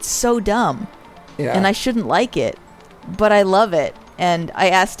it's so dumb, and I shouldn't like it, but I love it. And I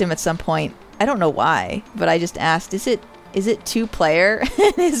asked him at some point, I don't know why, but I just asked, is it 2-player?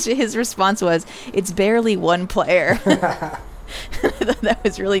 And his response was, it's barely 1 player. I thought that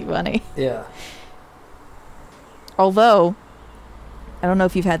was really funny. Yeah. Although, I don't know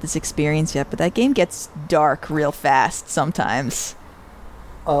if you've had this experience yet, but that game gets dark real fast sometimes.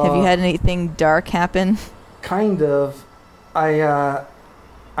 Have you had anything dark happen? Kind of. I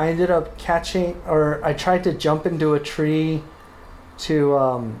ended up I tried to jump into a tree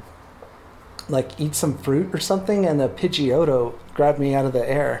to eat some fruit or something, and a Pidgeotto grabbed me out of the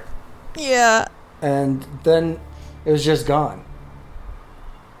air. Yeah. And then it was just gone.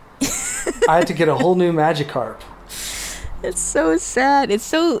 I had to get a whole new Magikarp. It's so sad.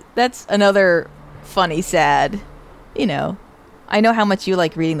 That's another funny sad. You know, I know how much you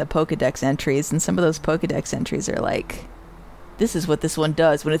like reading the Pokedex entries, and some of those Pokedex entries are like, this is what this one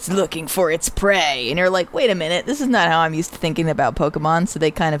does when it's looking for its prey. And you're like, wait a minute, this is not how I'm used to thinking about Pokemon. So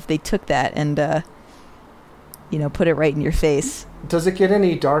they took that and, put it right in your face. Does it get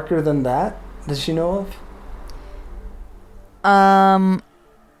any darker than that? Does she know of?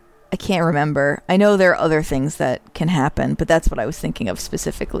 I can't remember. I know there are other things that can happen, but that's what I was thinking of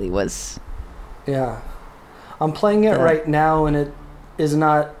specifically was... Yeah. I'm playing it right now, and it is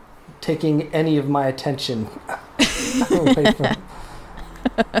not taking any of my attention.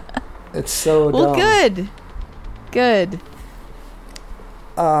 It's so dumb. Well, good. Good.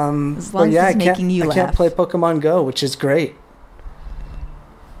 As long as it's making you laugh. I can't play Pokemon Go, which is great.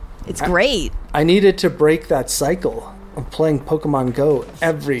 It's great. I needed to break that cycle of playing Pokemon Go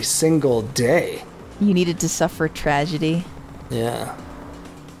every single day. You needed to suffer tragedy. Yeah.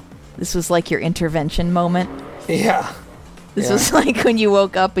 This was like your intervention moment. Yeah. This was like when you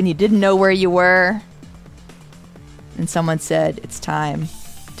woke up and you didn't know where you were. And someone said, it's time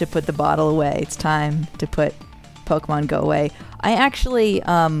to put the bottle away. It's time to put Pokemon Go away. I actually,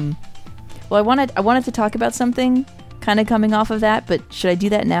 I wanted to talk about something kind of coming off of that, but should I do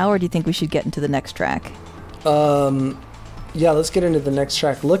that now, or do you think we should get into the next track? Yeah, let's get into the next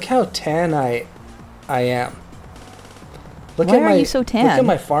track. Look how tan I am. Why are you so tan? Look at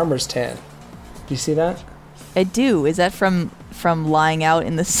my farmer's tan. Do you see that? I do. Is that from lying out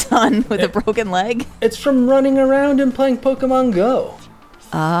in the sun with a broken leg? It's from running around and playing Pokemon Go.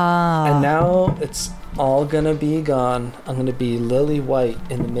 Ah. And now it's all gonna be gone. I'm gonna be lily white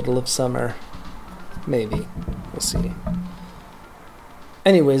in the middle of summer. Maybe. We'll see.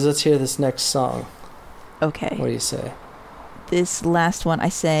 Anyways, let's hear this next song. Okay. What do you say? This last one, I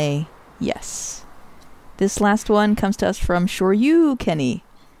say yes. This last one comes to us from Shoryu Kenny.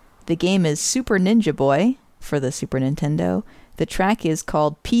 The game is Super Ninja Boy for the Super Nintendo. The track is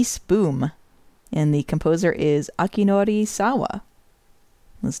called Peace Boom. And the composer is Akinori Sawa.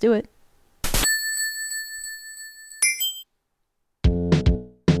 Let's do it.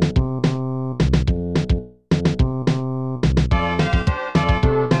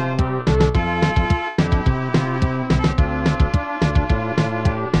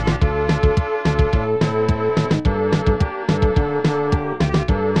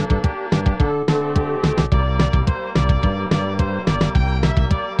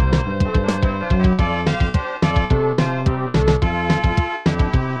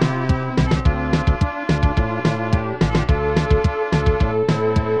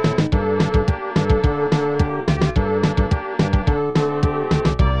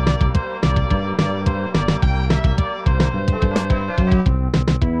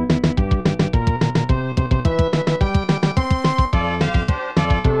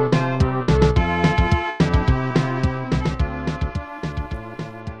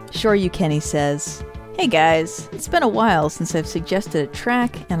 Sure You Can, he says. Hey guys, it's been a while since I've suggested a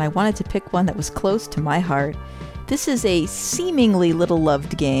track, and I wanted to pick one that was close to my heart. This is a seemingly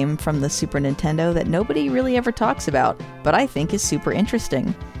little-loved game from the Super Nintendo that nobody really ever talks about, but I think is super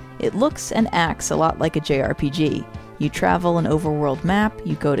interesting. It looks and acts a lot like a JRPG. You travel an overworld map,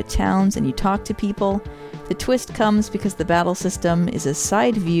 you go to towns, and you talk to people. The twist comes because the battle system is a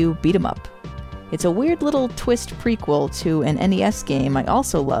side-view beat-em-up. It's a weird little twist prequel to an NES game I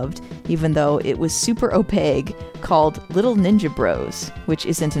also loved, even though it was super opaque, called Little Ninja Bros, which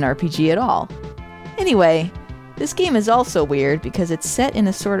isn't an RPG at all. Anyway, this game is also weird because it's set in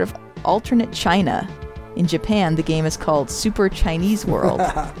a sort of alternate China. In Japan, the game is called Super Chinese World,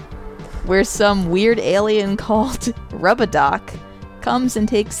 where some weird alien called Rubadoc comes and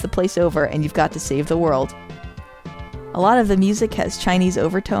takes the place over, and you've got to save the world. A lot of the music has Chinese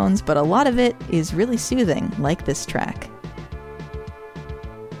overtones, but a lot of it is really soothing, like this track.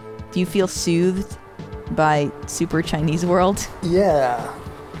 Do you feel soothed by Super Chinese World? Yeah,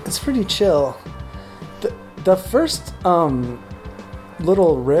 it's pretty chill. The first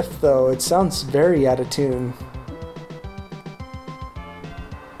little riff, though, it sounds very out of tune.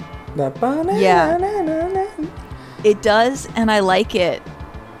 Yeah, it does, and I like it.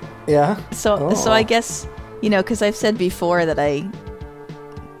 Yeah? So I guess, you know, because I've said before that I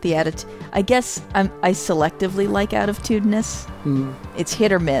guess I selectively like out-of-tuneness. It's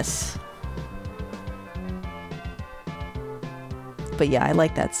hit or miss. But yeah, I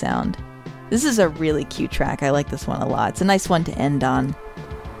like that sound. This is a really cute track. I like this one a lot. It's a nice one to end on.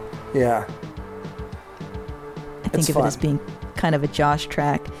 Yeah. I think of it as being kind of a Josh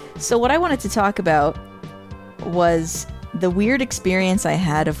track. So what I wanted to talk about was the weird experience I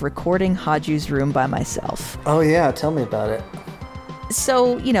had of recording Haju's room by myself. Oh yeah, tell me about it.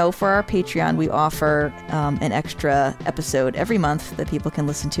 So, you know, for our Patreon, we offer an extra episode every month that people can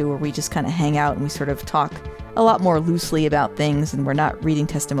listen to where we just kind of hang out and we sort of talk a lot more loosely about things, and we're not reading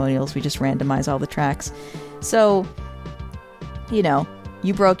testimonials, we just randomize all the tracks. So, you know,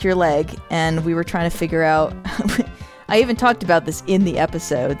 you broke your leg, and we were trying to figure out... I even talked about this in the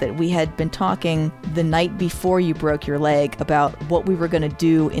episode, that we had been talking the night before you broke your leg about what we were going to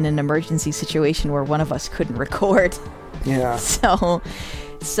do in an emergency situation where one of us couldn't record. Yeah. So,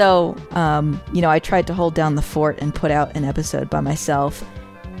 you know, I tried to hold down the fort and put out an episode by myself,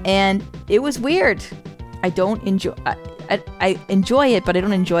 and it was weird. I don't enjoy... I enjoy it, but I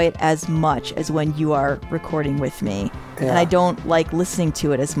don't enjoy it as much as when you are recording with me. Yeah. And I don't like listening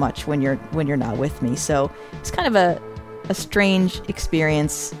to it as much when you're not with me. So it's kind of a strange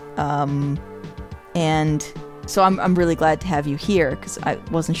experience. And so I'm really glad to have you here, because I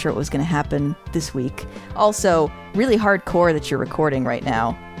wasn't sure what was going to happen this week. Also, really hardcore that you're recording right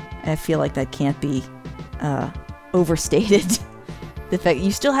now. I feel like that can't be overstated. The fact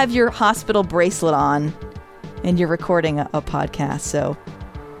you still have your hospital bracelet on, and you're recording a podcast, so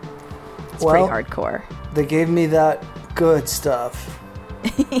it's pretty hardcore. They gave me that good stuff.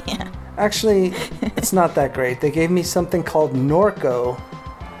 Yeah. Actually, it's not that great. They gave me something called Norco,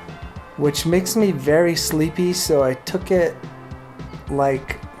 which makes me very sleepy, so I took it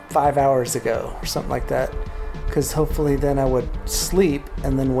like 5 hours ago or something like that, because hopefully then I would sleep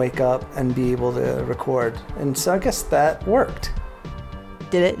and then wake up and be able to record. And so I guess that worked.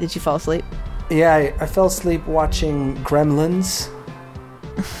 Did it? Did you fall asleep? Yeah, I fell asleep watching Gremlins.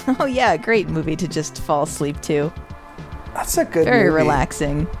 Oh yeah, great movie to just fall asleep to. That's a good Very movie.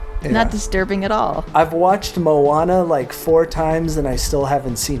 Relaxing. Yeah. Not disturbing at all. I've watched Moana like 4 times and I still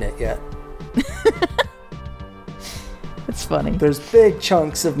haven't seen it yet. It's funny. There's big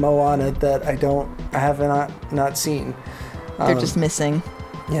chunks of Moana that I have not seen. They're just missing.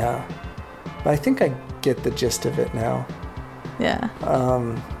 Yeah. But I think I get the gist of it now. Yeah.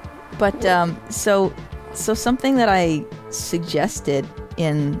 But so something that I suggested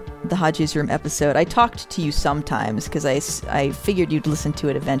in the Haju's Room episode, I talked to you sometimes because I figured you'd listen to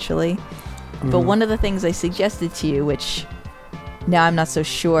it eventually. But one of the things I suggested to you, which now I'm not so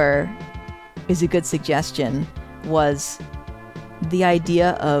sure is a good suggestion, was the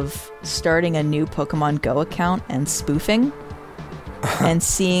idea of starting a new Pokemon Go account and spoofing and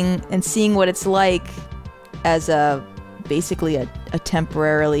seeing what it's like as basically a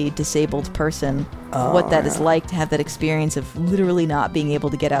temporarily disabled person, what that is like to have that experience of literally not being able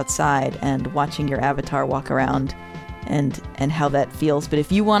to get outside and watching your avatar walk around and how that feels. But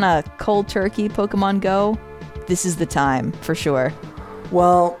if you want a cold turkey Pokemon Go, this is the time for sure.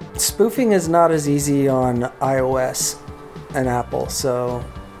 Well, spoofing is not as easy on iOS and Apple, so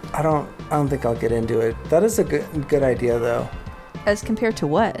I don't think I'll get into it. That is a good idea though. As compared to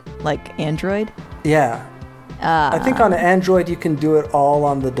what? Like Android? Yeah. I think on Android you can do it all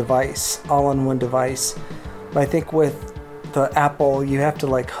on the device, all on one device. But I think with the Apple you have to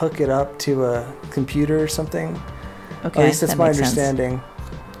like hook it up to a computer or something. Okay, at least that's my understanding.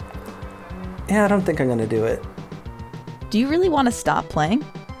 Sense. Yeah, I don't think I'm going to do it. Do you really want to stop playing?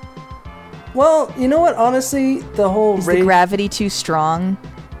 Well, you know what? Honestly, the whole is raid... the gravity too strong?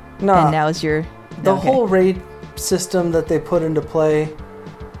 Nah. And now is your... The whole raid system that they put into play,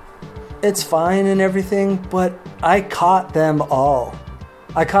 it's fine and everything, but I caught them all.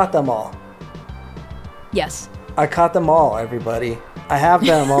 Yes. I caught them all, everybody. I have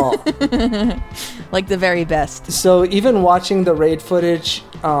them all. Like the very best. So even watching the raid footage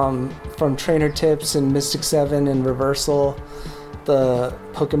from Trainer Tips and Mystic 7 and Reversal, the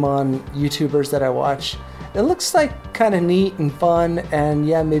Pokemon YouTubers that I watch, it looks like kind of neat and fun, and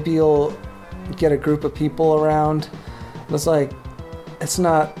yeah, maybe you'll get a group of people around. It's like, it's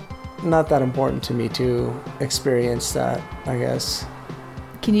not that important to me to experience that, I guess.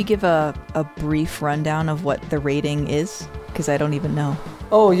 Can you give a brief rundown of what the raiding is? Because I don't even know.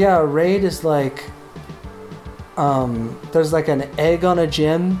 Oh yeah, a raid is like, there's like an egg on a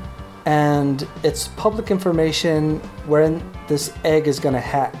gym, and it's public information when this egg is going to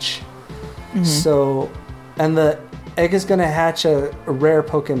hatch. Mm-hmm. So, and the egg is going to hatch a rare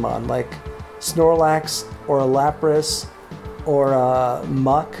Pokemon like Snorlax or a Lapras or a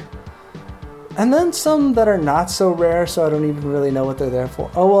Muck. And then some that are not so rare, so I don't even really know what they're there for.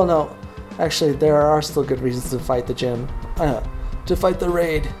 Oh, well, no. Actually, there are still good reasons to fight the gym. To fight the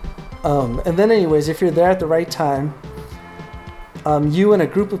raid. And then anyways, if you're there at the right time, you and a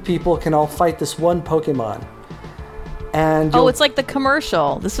group of people can all fight this one Pokemon. And it's like the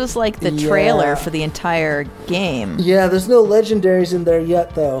commercial. This was like the trailer for the entire game. Yeah, there's no legendaries in there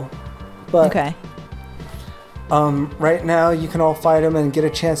yet, though. But okay. Right now, you can all fight him and get a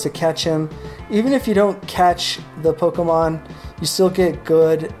chance to catch him. Even if you don't catch the Pokemon, you still get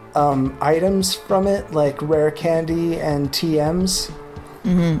good items from it, like rare candy and TMs.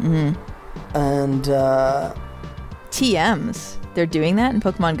 And TMs? They're doing that in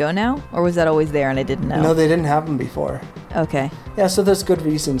Pokemon Go now? Or was that always there and I didn't know? No, they didn't have them before. Okay. Yeah, so there's good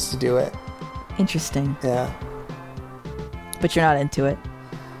reasons to do it. Interesting. Yeah. But you're not into it?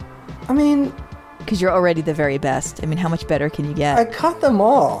 I mean... Because you're already the very best. I mean, how much better can you get? I caught them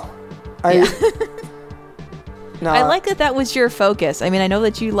all. No, I like that was your focus. I mean, I know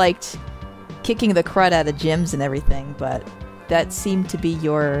that you liked kicking the crud out of gyms and everything, but that seemed to be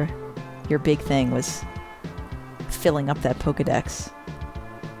your big thing, was filling up that Pokedex.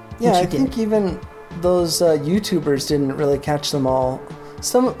 Yeah, I think even those YouTubers didn't really catch them all.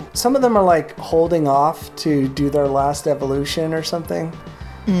 Some of them are like holding off to do their last evolution or something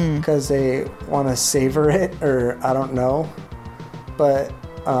because they want to savor it, or I don't know. But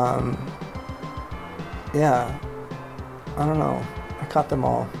yeah, I don't know. I caught them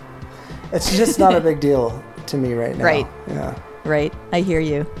all. It's just not a big deal to me right now. Right. Yeah. Right. I hear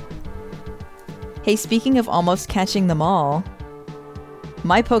you. Hey, speaking of almost catching them all,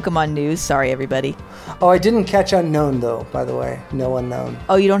 my Pokemon news. Sorry, everybody. Oh, I didn't catch Unknown though. By the way, no Unknown.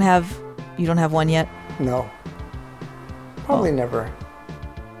 Oh, you don't have one yet? No. Probably never.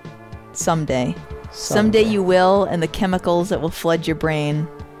 Someday you will, and the chemicals that will flood your brain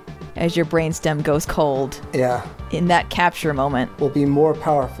as your brainstem goes cold. Yeah. In that capture moment. Will be more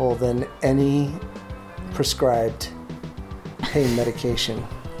powerful than any prescribed pain medication.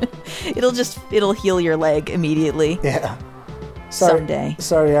 It'll heal your leg immediately. Yeah. Someday.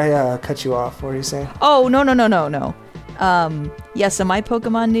 Sorry, I cut you off. What were you saying? Oh, no. Yeah, so my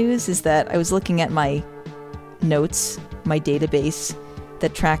Pokemon news is that I was looking at my notes, my database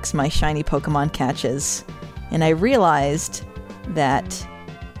that tracks my shiny Pokemon catches, and I realized that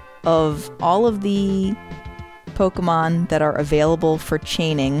of all of the Pokemon that are available for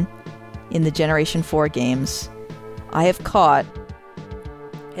chaining in the Generation 4 games, I have caught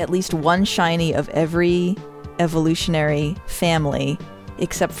at least one shiny of every evolutionary family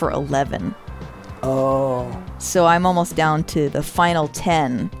except for 11. Oh. So I'm almost down to the final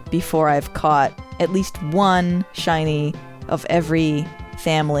 10 before I've caught at least one shiny of every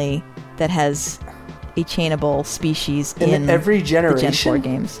family that has a chainable species in every generation? The Gen 4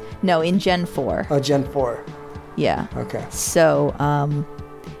 games. No, in Gen 4. Oh, Gen 4. Yeah. Okay. So,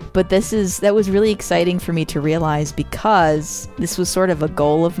 but that was really exciting for me to realize because this was sort of a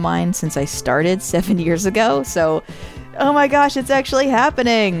goal of mine since I started 7 years ago. So, oh my gosh, it's actually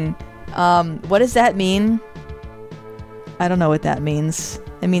happening. What does that mean? I don't know what that means.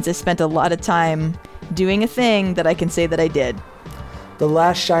 It means I spent a lot of time doing a thing that I can say that I did. The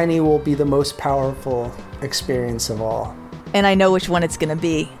last shiny will be the most powerful experience of all. And I know which one it's going to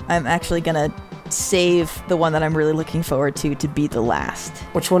be. I'm actually going to save the one that I'm really looking forward to be the last.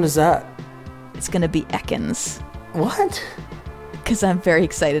 Which one is that? It's going to be Ekans. What? Because I'm very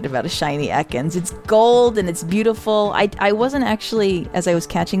excited about a shiny Ekans. It's gold and it's beautiful. I wasn't actually, as I was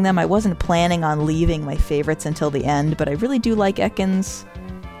catching them, I wasn't planning on leaving my favorites until the end, but I really do like Ekans.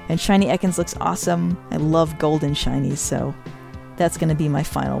 And shiny Ekans looks awesome. I love golden shinies, so that's going to be my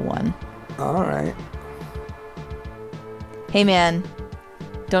final one. All right. Hey man,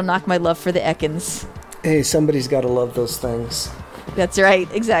 don't knock my love for the Ekans. Hey, somebody's got to love those things. That's right,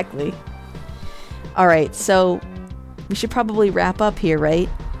 exactly. All right, so we should probably wrap up here, right?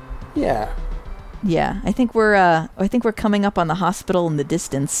 Yeah. Yeah, I think we're coming up on the hospital in the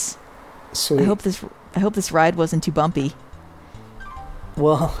distance. Sweet. I hope this ride wasn't too bumpy.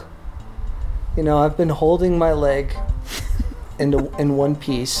 Well, I've been holding my leg in one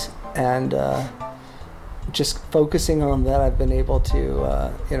piece, and just focusing on that, I've been able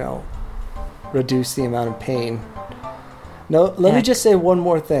to, reduce the amount of pain. No, let me just say one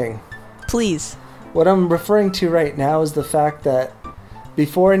more thing. Please. What I'm referring to right now is the fact that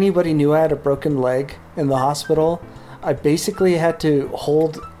before anybody knew I had a broken leg in the hospital, I basically had to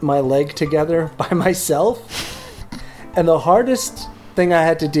hold my leg together by myself. And the hardest thing I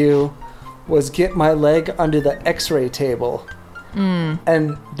had to do was get my leg under the x-ray table.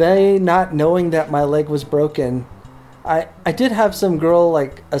 And they not knowing that my leg was broken, I did have some girl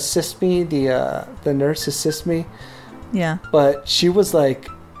assist me, the nurse assist me. Yeah. But she was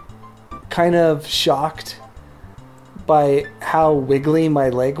kind of shocked by how wiggly my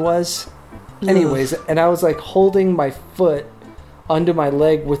leg was. Anyways, and I was holding my foot under my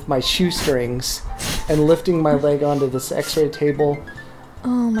leg with my shoestrings and lifting my leg onto this x-ray table.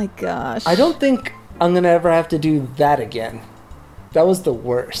 Oh my gosh. I don't think I'm going to ever have to do that again. That was the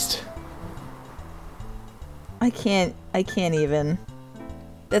worst. I can't even.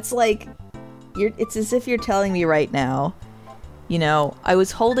 That's it's as if you're telling me right now, I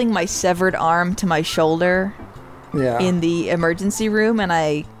was holding my severed arm to my shoulder in the emergency room, and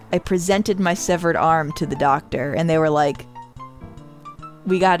I presented my severed arm to the doctor, and they were like,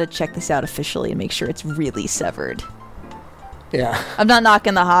 we got to check this out officially and make sure it's really severed. Yeah. I'm not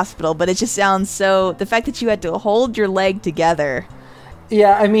knocking the hospital, but it just sounds so... The fact that you had to hold your leg together...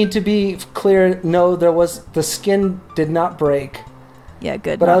 Yeah, I mean, to be clear, no, the skin did not break. Yeah,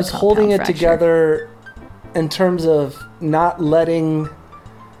 good. But I was holding it together in terms of not letting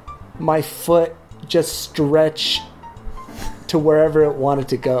my foot just stretch to wherever it wanted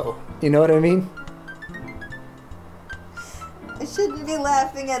to go. You know what I mean? I shouldn't be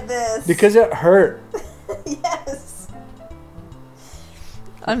laughing at this. Because it hurt. Yes.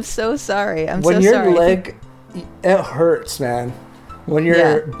 I'm so sorry. When your leg, it hurts, man. When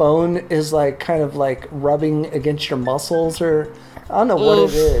your bone is kind of rubbing against your muscles, or I don't know what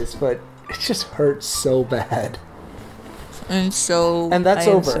it is, but it just hurts so bad. And that's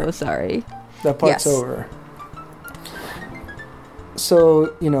over. I'm so sorry. That part's over.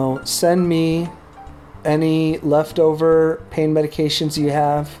 So, send me any leftover pain medications you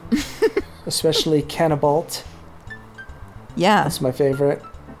have, especially Canabalt. Yeah. That's my favorite.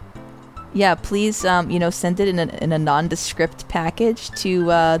 Yeah, please, send it in a nondescript package to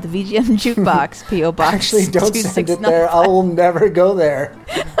the VGM Jukebox, P.O. Box. Actually, don't send it there. I will never go there.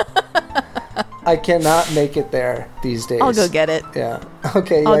 I cannot make it there these days. I'll go get it. Yeah.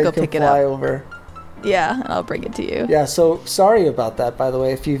 Okay, I'll yeah, go you can pick it fly up. over. Yeah, and I'll bring it to you. Yeah, so sorry about that, by the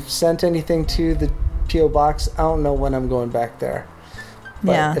way. If you've sent anything to the P.O. Box, I don't know when I'm going back there.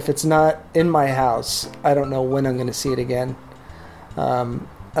 But if it's not in my house, I don't know when I'm going to see it again.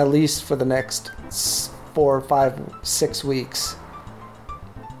 At least for the next 4, 5, 6 weeks.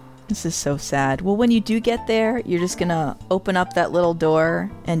 This is so sad. Well, when you do get there, you're just gonna open up that little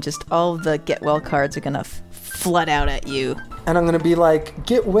door and just all of the get well cards are gonna flood out at you. And I'm gonna be like,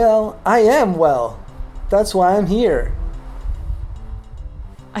 get well, I am well. That's why I'm here.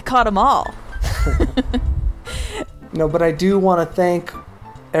 I caught them all. No, but I do want to thank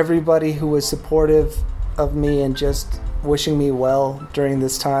everybody who was supportive of me and just wishing me well during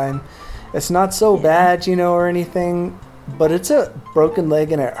this time. It's not so bad, or anything, but it's a broken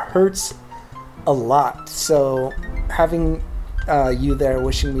leg and it hurts a lot. So having you there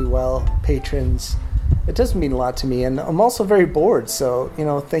wishing me well, patrons, it does mean a lot to me. And I'm also very bored, so,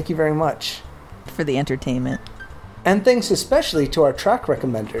 thank you very much. For the entertainment. And thanks especially to our track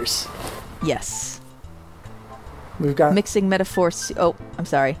recommenders. Yes. We've got... Mixing Metaphor... Oh, I'm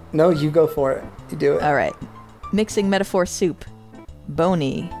sorry. No, you go for it. You do it. All right. Mixing Metaphor Soup.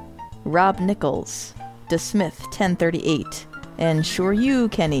 Boney. Rob Nichols. DeSmith 1038. And Sure You,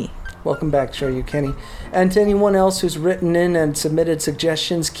 Kenny. Welcome back, Sure You, Kenny. And to anyone else who's written in and submitted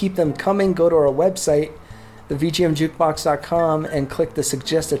suggestions, keep them coming. Go to our website, thevgmjukebox.com, and click the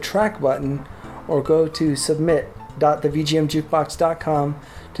Suggest a Track button, or go to submit.thevgmjukebox.com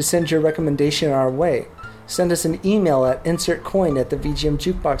to send your recommendation our way. Send us an email at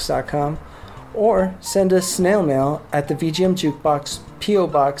insertcoin@thevgmjukebox.com, or send us snail mail at the VGM Jukebox, P.O.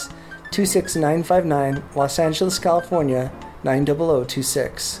 Box 26959, Los Angeles, California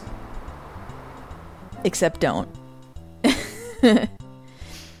 90026. Except don't.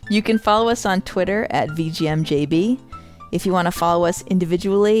 You can follow us on Twitter at VGMJB. If you want to follow us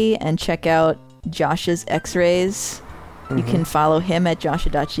individually and check out Josh's X-rays, you can follow him at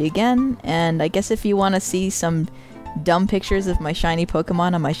Josh-Adachi again. And I guess if you want to see some dumb pictures of my shiny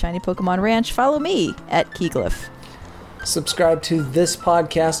Pokemon on my shiny Pokemon Ranch, follow me at Keyglyph. Subscribe to this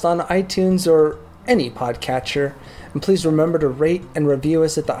podcast on iTunes or any podcatcher. And please remember to rate and review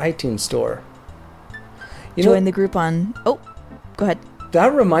us at the iTunes store. Join the group on... Oh, go ahead.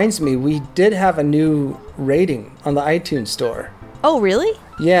 That reminds me, we did have a new rating on the iTunes store. Oh, really?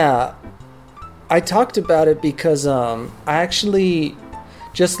 Yeah. I talked about it because I actually,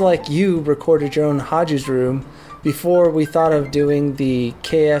 just like you, recorded your own Haju's Room. Before we thought of doing the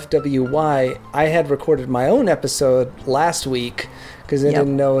KFWY, I had recorded my own episode last week because I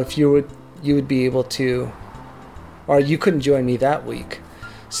didn't know if you would be able to, or you couldn't join me that week.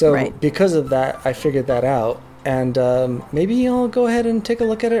 So because of that, I figured that out. And maybe I'll go ahead and take a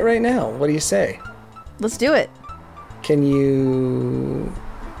look at it right now. What do you say? Let's do it. Can you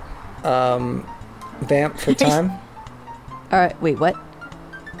vamp for time? All right. Wait, what?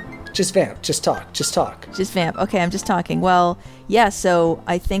 Just vamp. Just talk. Just talk. Just vamp. Okay, I'm just talking. Well, yeah, so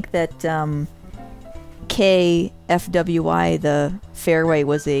I think that KFWY, the Fairway,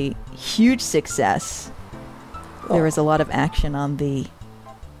 was a huge success. There was a lot of action on the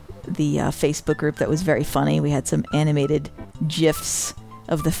Facebook group that was very funny. We had some animated GIFs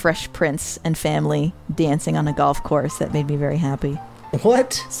of the Fresh Prince and family dancing on a golf course that made me very happy.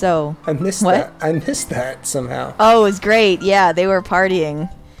 What? So I missed that. I missed that somehow. Oh, it was great. Yeah, they were partying.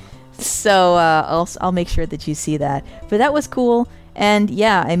 So I'll make sure that you see that. But that was cool. And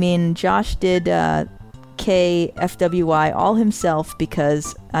yeah, I mean, Josh did KFWY all himself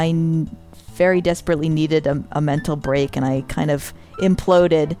because I very desperately needed a mental break, and I kind of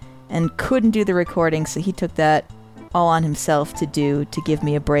imploded and couldn't do the recording, so he took that all on himself to give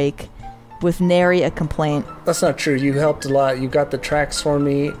me a break with nary a complaint. That's not true. You helped a lot. You got the tracks for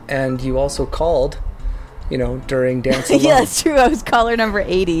me, and you also called, during Dance Alone. Yeah, that's true. I was caller number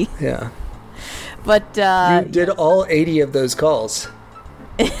 80. Yeah. But you did all 80 of those calls.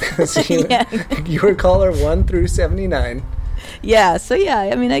 You were caller 1 through 79. Yeah, so yeah,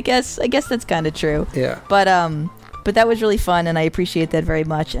 I mean, I guess that's kind of true. Yeah. But that was really fun, and I appreciate that very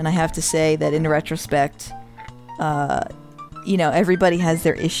much. And I have to say that in retrospect, everybody has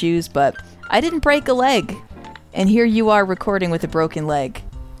their issues, but I didn't break a leg, and here you are recording with a broken leg.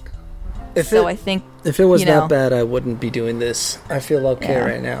 I think if it was that bad, I wouldn't be doing this. I feel okay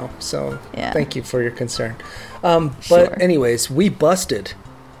right now, so thank you for your concern. But anyways, we busted.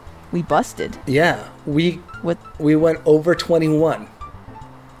 We busted? Yeah, we went over 21.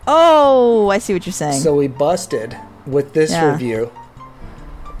 Oh, I see what you're saying. So we busted with this review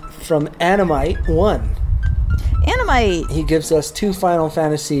from Animite 1. Animite! He gives us 2 Final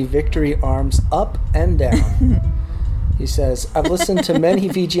Fantasy victory arms up and down. He says, I've listened to many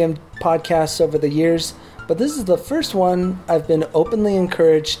VGM podcasts over the years, but this is the first one I've been openly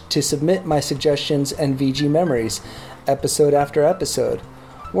encouraged to submit my suggestions and VG memories, episode after episode.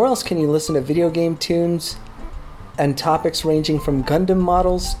 Where else can you listen to video game tunes and topics ranging from Gundam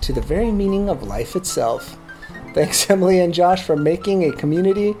models to the very meaning of life itself? Thanks, Emily and Josh, for making a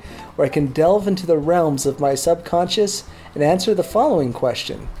community where I can delve into the realms of my subconscious and answer the following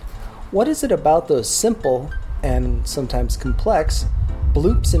question. What is it about those simple, and sometimes complex,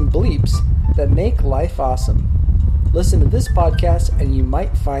 bloops and bleeps that make life awesome? Listen to this podcast and you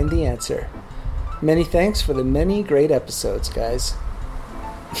might find the answer. Many thanks for the many great episodes, guys.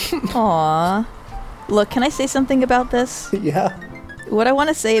 Aww. Look, can I say something about this? Yeah. What I want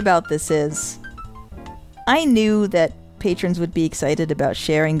to say about this is, I knew that patrons would be excited about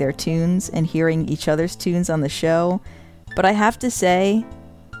sharing their tunes and hearing each other's tunes on the show, but I have to say,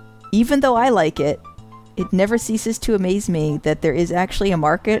 even though I like it, it never ceases to amaze me that there is actually a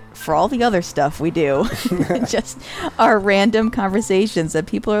market for all the other stuff we do. Just our random conversations that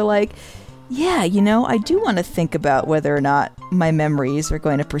people are like, yeah, you know, I do want to think about whether or not my memories are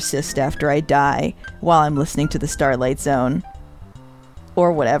going to persist after I die while I'm listening to the Starlight Zone.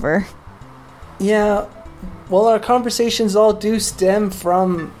 Or whatever. Yeah. Well, our conversations all do stem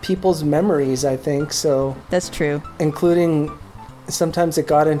from people's memories, I think, so... That's true. Including, sometimes it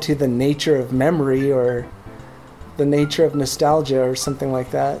got into the nature of memory or the nature of nostalgia or something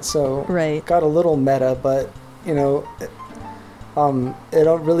like that, so... Right. It got a little meta, but, you know, it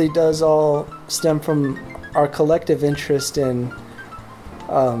all really does all stem from our collective interest in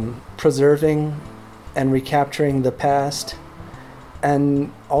preserving and recapturing the past,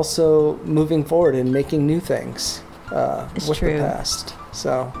 and also moving forward and making new things with true. the past.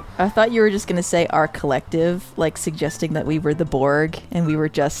 So I thought you were just going to say our collective, like suggesting that we were the Borg and we were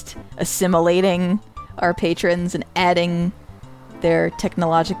just assimilating our patrons and adding their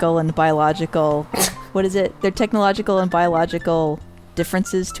technological and biological, what is it? Their technological and biological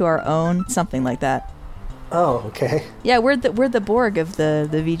differences to our own, something like that. Oh, okay. Yeah, we're the Borg of the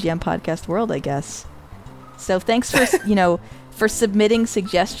VGM podcast world, I guess. So thanks for, for submitting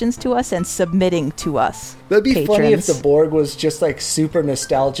suggestions to us and submitting to us. That'd be patrons. funny if the Borg was just like super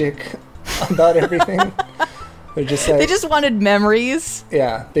nostalgic about everything. They're just like, they just wanted memories.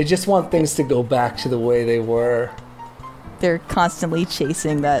 Yeah, they just want things to go back to the way they were. They're constantly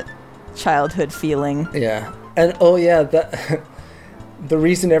chasing that childhood feeling. Yeah. And that the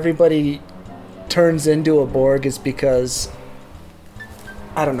reason everybody turns into a Borg is because,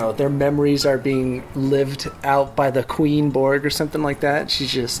 I don't know, their memories are being lived out by the Queen Borg or something like that.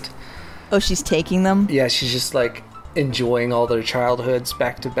 She's just... Oh, she's taking them? Yeah, she's just like enjoying all their childhoods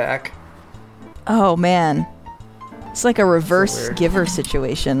back to back. Oh, man. It's like a reverse giver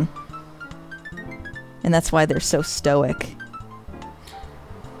situation. And that's why they're so stoic.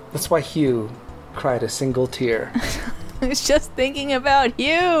 That's why Hugh cried a single tear. I was just thinking about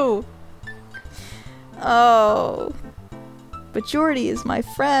Hugh! Oh... But Jordy is my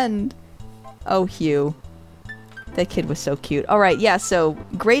friend. Oh, Hugh. That kid was so cute. All right, yeah, so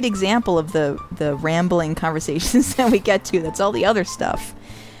great example of the rambling conversations that we get to. That's all the other stuff.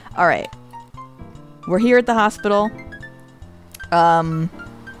 All right. We're here at the hospital.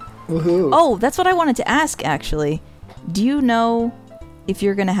 Woohoo. Oh, that's what I wanted to ask, actually. Do you know if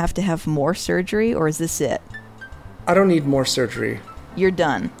you're going to have more surgery, or is this it? I don't need more surgery. You're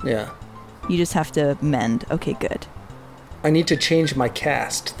done. Yeah. You just have to mend. Okay, good. I need to change my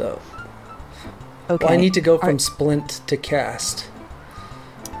cast, though. Okay. Well, I need to go from splint to cast.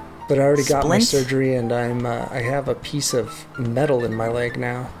 But I already got my surgery, and I have a piece of metal in my leg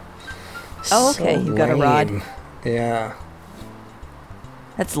now. Oh, okay. So You got a rod. Yeah.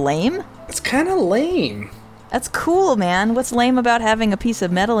 That's lame? It's kind of lame. That's cool, man. What's lame about having a piece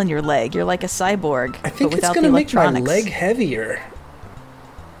of metal in your leg? You're like a cyborg, I think but it's without going the to make my electronics. leg heavier.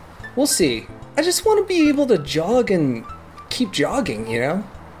 We'll see. I just want to be able to jog and keep jogging, you know?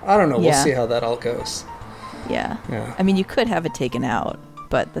 I don't know. We'll see how that all goes. Yeah. Yeah. I mean, you could have it taken out,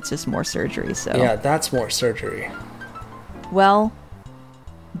 but that's just more surgery, so... Yeah, that's more surgery. Well,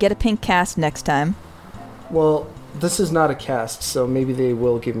 get a pink cast next time. Well, this is not a cast, so maybe they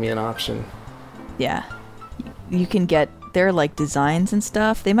will give me an option. Yeah. You can get... There are, like, designs and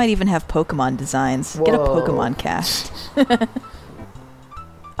stuff. They might even have Pokemon designs. Whoa. Get a Pokemon cast.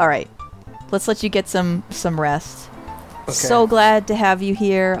 All right. Let's let you get some rest. Okay. So glad to have you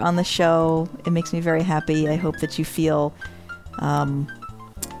here on the show. It makes me very happy. I hope that you feel...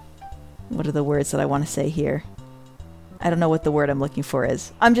 what are the words that I want to say here? I don't know what the word I'm looking for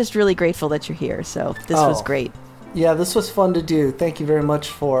is. I'm just really grateful that you're here, so this was great. Yeah, this was fun to do. Thank you very much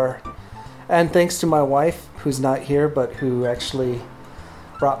for... And thanks to my wife, who's not here, but who actually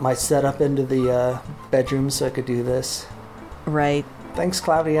brought my setup into the bedroom so I could do this. Right. Thanks,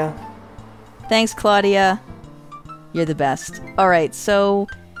 Claudia. Thanks, Claudia. You're the best. All right, so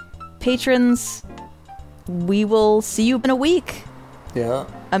patrons, we will see you in a week. Yeah.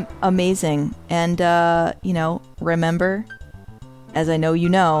 Amazing. And, remember, as I know you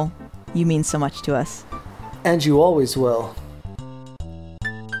know, you mean so much to us. And you always will.